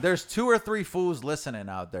know of. There's 2 or 3 fools listening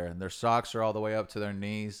out there, and their socks are all the way up to their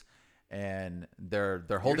knees, and they're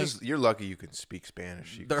holding. You're lucky you can speak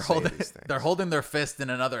Spanish. They're holding their fist in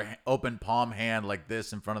another open palm hand like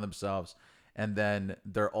this in front of themselves, and then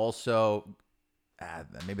they're also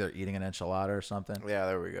maybe they're eating an enchilada or something. Yeah,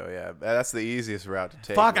 there we go. Yeah, that's the easiest route to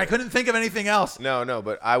take. Fuck, I couldn't think of anything else. No,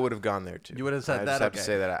 but I would have gone there too. You would have said I that. just have to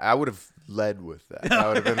say that I would have led with that. I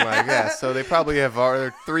would have been like, yeah. So they probably have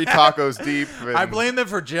 3 tacos deep. And, I blame them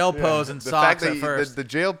for jail pose and the socks fact at first. The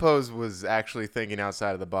jail pose was actually thinking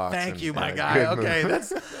outside of the box. Thank you, my guy. Okay,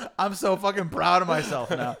 I'm so fucking proud of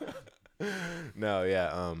myself now. No,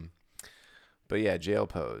 yeah. But yeah, jail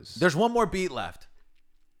pose. There's one more beat left.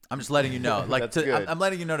 I'm just letting you know. Like, That's good. I'm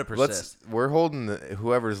letting you know to persist. We're holding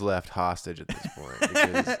whoever's left hostage at this point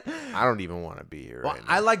because I don't even want to be here. Well, right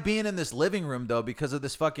now. I like being in this living room though because of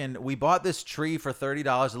this fucking. We bought this tree for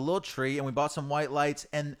 $30, a little tree, and we bought some white lights.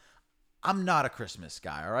 And I'm not a Christmas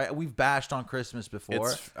guy. All right, we've bashed on Christmas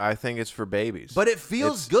before. I think it's for babies, but it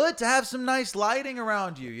feels good to have some nice lighting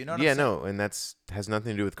around you. You know what I'm saying? no, and has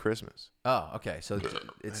nothing to do with Christmas. Oh, okay. So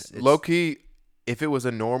it's low key. If it was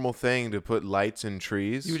a normal thing to put lights in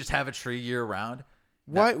trees, you would just have a tree year round.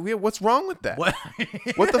 Why? What's wrong with that? What?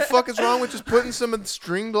 What the fuck is wrong with just putting some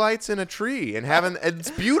stringed lights in a tree and having? It's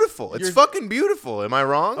beautiful. It's fucking beautiful. Am I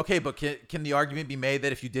wrong? Okay, but can the argument be made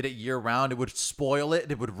that if you did it year round, it would spoil it?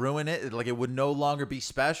 It would ruin it. Like it would no longer be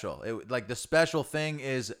special. Like the special thing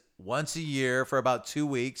is once a year for about 2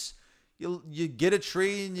 weeks. You get a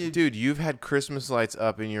tree and Dude, you've had Christmas lights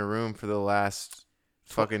up in your room for the last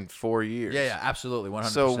fucking 4 years. Yeah, absolutely, 100%.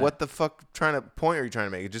 So what the fuck point are you trying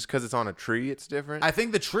to make? Just because it's on a tree, it's different? I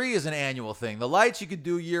think the tree is an annual thing. The lights you could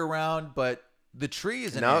do year round, but the tree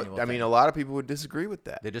is an annual thing. I mean, a lot of people would disagree with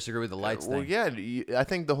that. They disagree with the lights Well, thing. yeah, I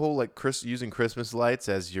think the whole like using Christmas lights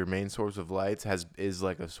as your main source of lights is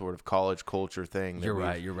like a sort of college culture thing. That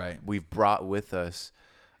You're right. We've brought with us.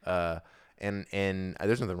 And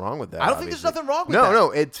there's nothing wrong with that. I don't think there's nothing wrong with that. that.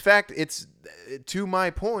 No. In fact, it's to my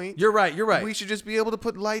point. You're right. We should just be able to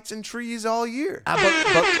put lights and trees all year.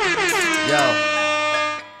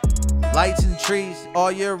 Lights and trees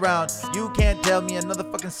all year round. You can't tell me another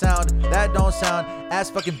fucking sound that don't sound as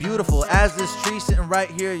fucking beautiful as this tree sitting right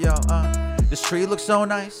here, yo. This tree looks so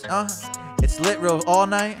nice. It's lit real all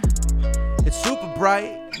night. It's super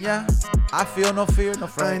bright. Yeah. I feel no fear, no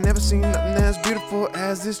fright. I ain't never seen nothing as beautiful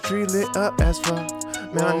as this tree lit up as fuck.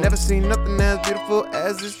 Man, I never seen nothing as beautiful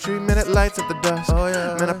as this tree. Man, it lights up the dusk. Oh,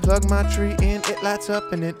 yeah. Man, I plug my tree in, it lights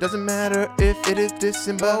up, and it doesn't matter if it is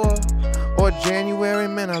December or January.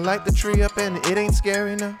 Man, I light the tree up, and it ain't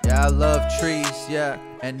scary now. Yeah, I love trees, yeah,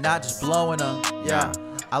 and not just blowing them, yeah.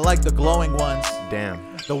 I like the glowing ones.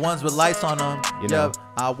 Damn. The ones with lights on them. You know. Yep.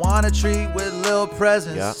 I want a tree with little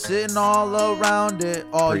presents sitting all around it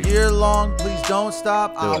all year long. Please don't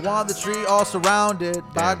stop. I want the tree all surrounded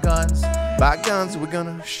by guns. Buy guns, we're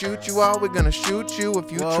gonna shoot you all. We're gonna shoot you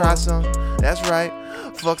if you try some. That's right.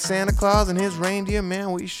 Fuck Santa Claus and his reindeer,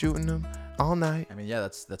 man. We shooting them all night. I mean, yeah,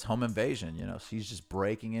 that's home invasion. You know, she's just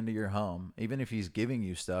breaking into your home. Even if he's giving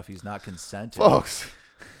you stuff, he's not consenting. Folks,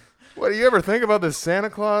 what do you ever think about this Santa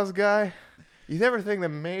Claus guy? You never think that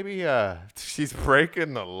maybe she's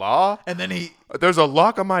breaking the law? And then there's a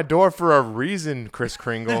lock on my door for a reason, Kris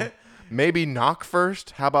Kringle. Maybe knock first.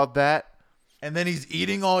 How about that? And then he's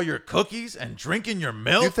eating all your cookies and drinking your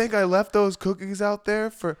milk. You think I left those cookies out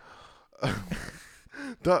there for?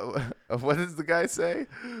 What does the guy say?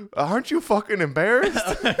 Aren't you fucking embarrassed?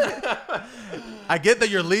 I get that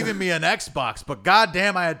you're leaving me an Xbox, but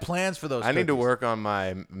goddamn, I had plans for those. I need to work on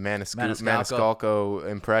my Maniscalco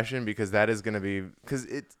impression because that is going to be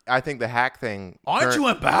I think the hack thing. Aren't you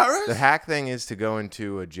embarrassed? The hack thing is to go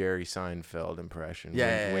into a Jerry Seinfeld impression.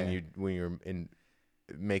 Yeah. When you're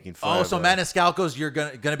making fun. Oh, so Maniscalco's you're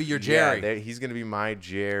gonna be your Jerry. Yeah, he's gonna be my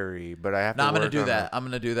Jerry, but I have to. No, I'm gonna do that. I'm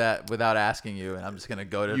gonna do that without asking you, and I'm just gonna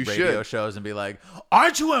go to radio shows and be like,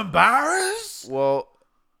 "Aren't you embarrassed?" Well,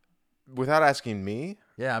 without asking me.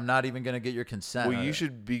 Yeah, I'm not even gonna get your consent. Well, you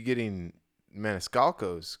should be getting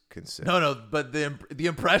Maniscalco's consent. No, but the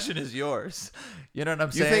impression is yours. You know what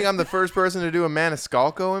I'm saying? You think I'm the first person to do a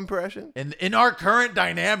Maniscalco impression? In our current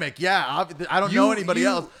dynamic, yeah. I don't know anybody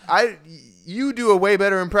else. You do a way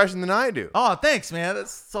better impression than I do. Oh, thanks, man.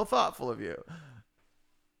 That's so thoughtful of you.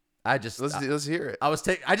 Let's hear it. I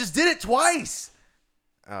just did it twice.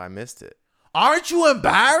 Oh, I missed it. Aren't you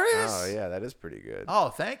embarrassed? Oh yeah, that is pretty good. Oh,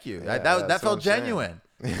 thank you. Yeah, that felt genuine.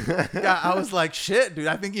 Yeah, I was like, shit, dude.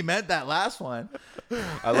 I think he meant that last one.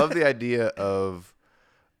 I love the idea of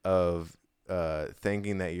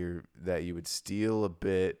thinking that you would steal a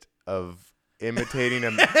bit of imitating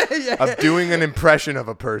him, of doing an impression of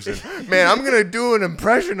a person. Man, I'm gonna do an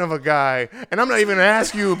impression of a guy, and I'm not even gonna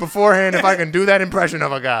ask you beforehand if I can do that impression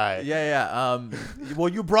of a guy. Yeah. Well,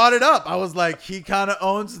 you brought it up. I was like, he kind of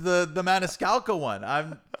owns the Maniscalco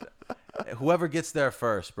one. Whoever gets there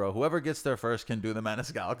first, bro. Whoever gets there first can do the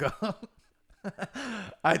Maniscalco.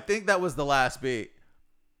 I think that was the last beat.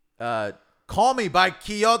 Call Me by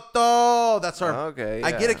Kyoto. That's our. Okay. Yeah.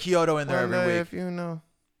 I get a Kyoto in there every week. If you know.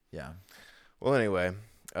 Yeah. Well, anyway,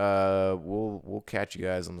 we'll catch you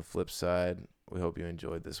guys on the flip side. We hope you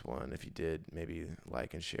enjoyed this one. If you did, maybe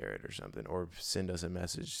like and share it or something, or send us a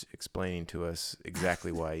message explaining to us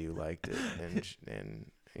exactly why you liked it,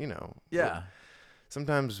 and you know. Yeah.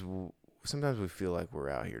 Sometimes we feel like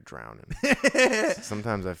we're out here drowning.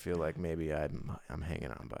 Sometimes I feel like maybe I'm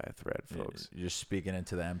hanging on by a thread, folks. You're speaking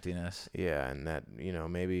into the emptiness. Yeah, and that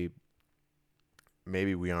maybe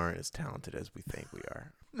we aren't as talented as we think we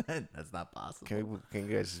are. That's not possible. Can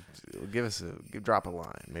you guys drop a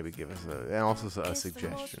line? Maybe give us and also a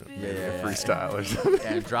suggestion. A freestyle or something.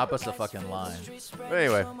 And drop us a fucking line. But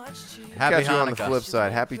anyway, happy catch you Hanukkah. on the flip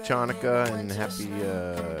side. Happy Chanukah and happy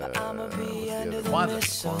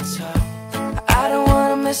Kwanzaa. I don't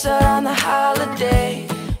wanna miss out on the holiday,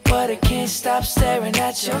 but I can't stop staring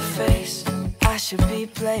at your face. I should be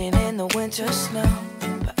playing in the winter snow,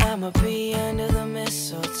 but I'ma be under the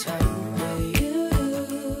mistletoe with you.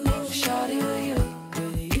 Shawty,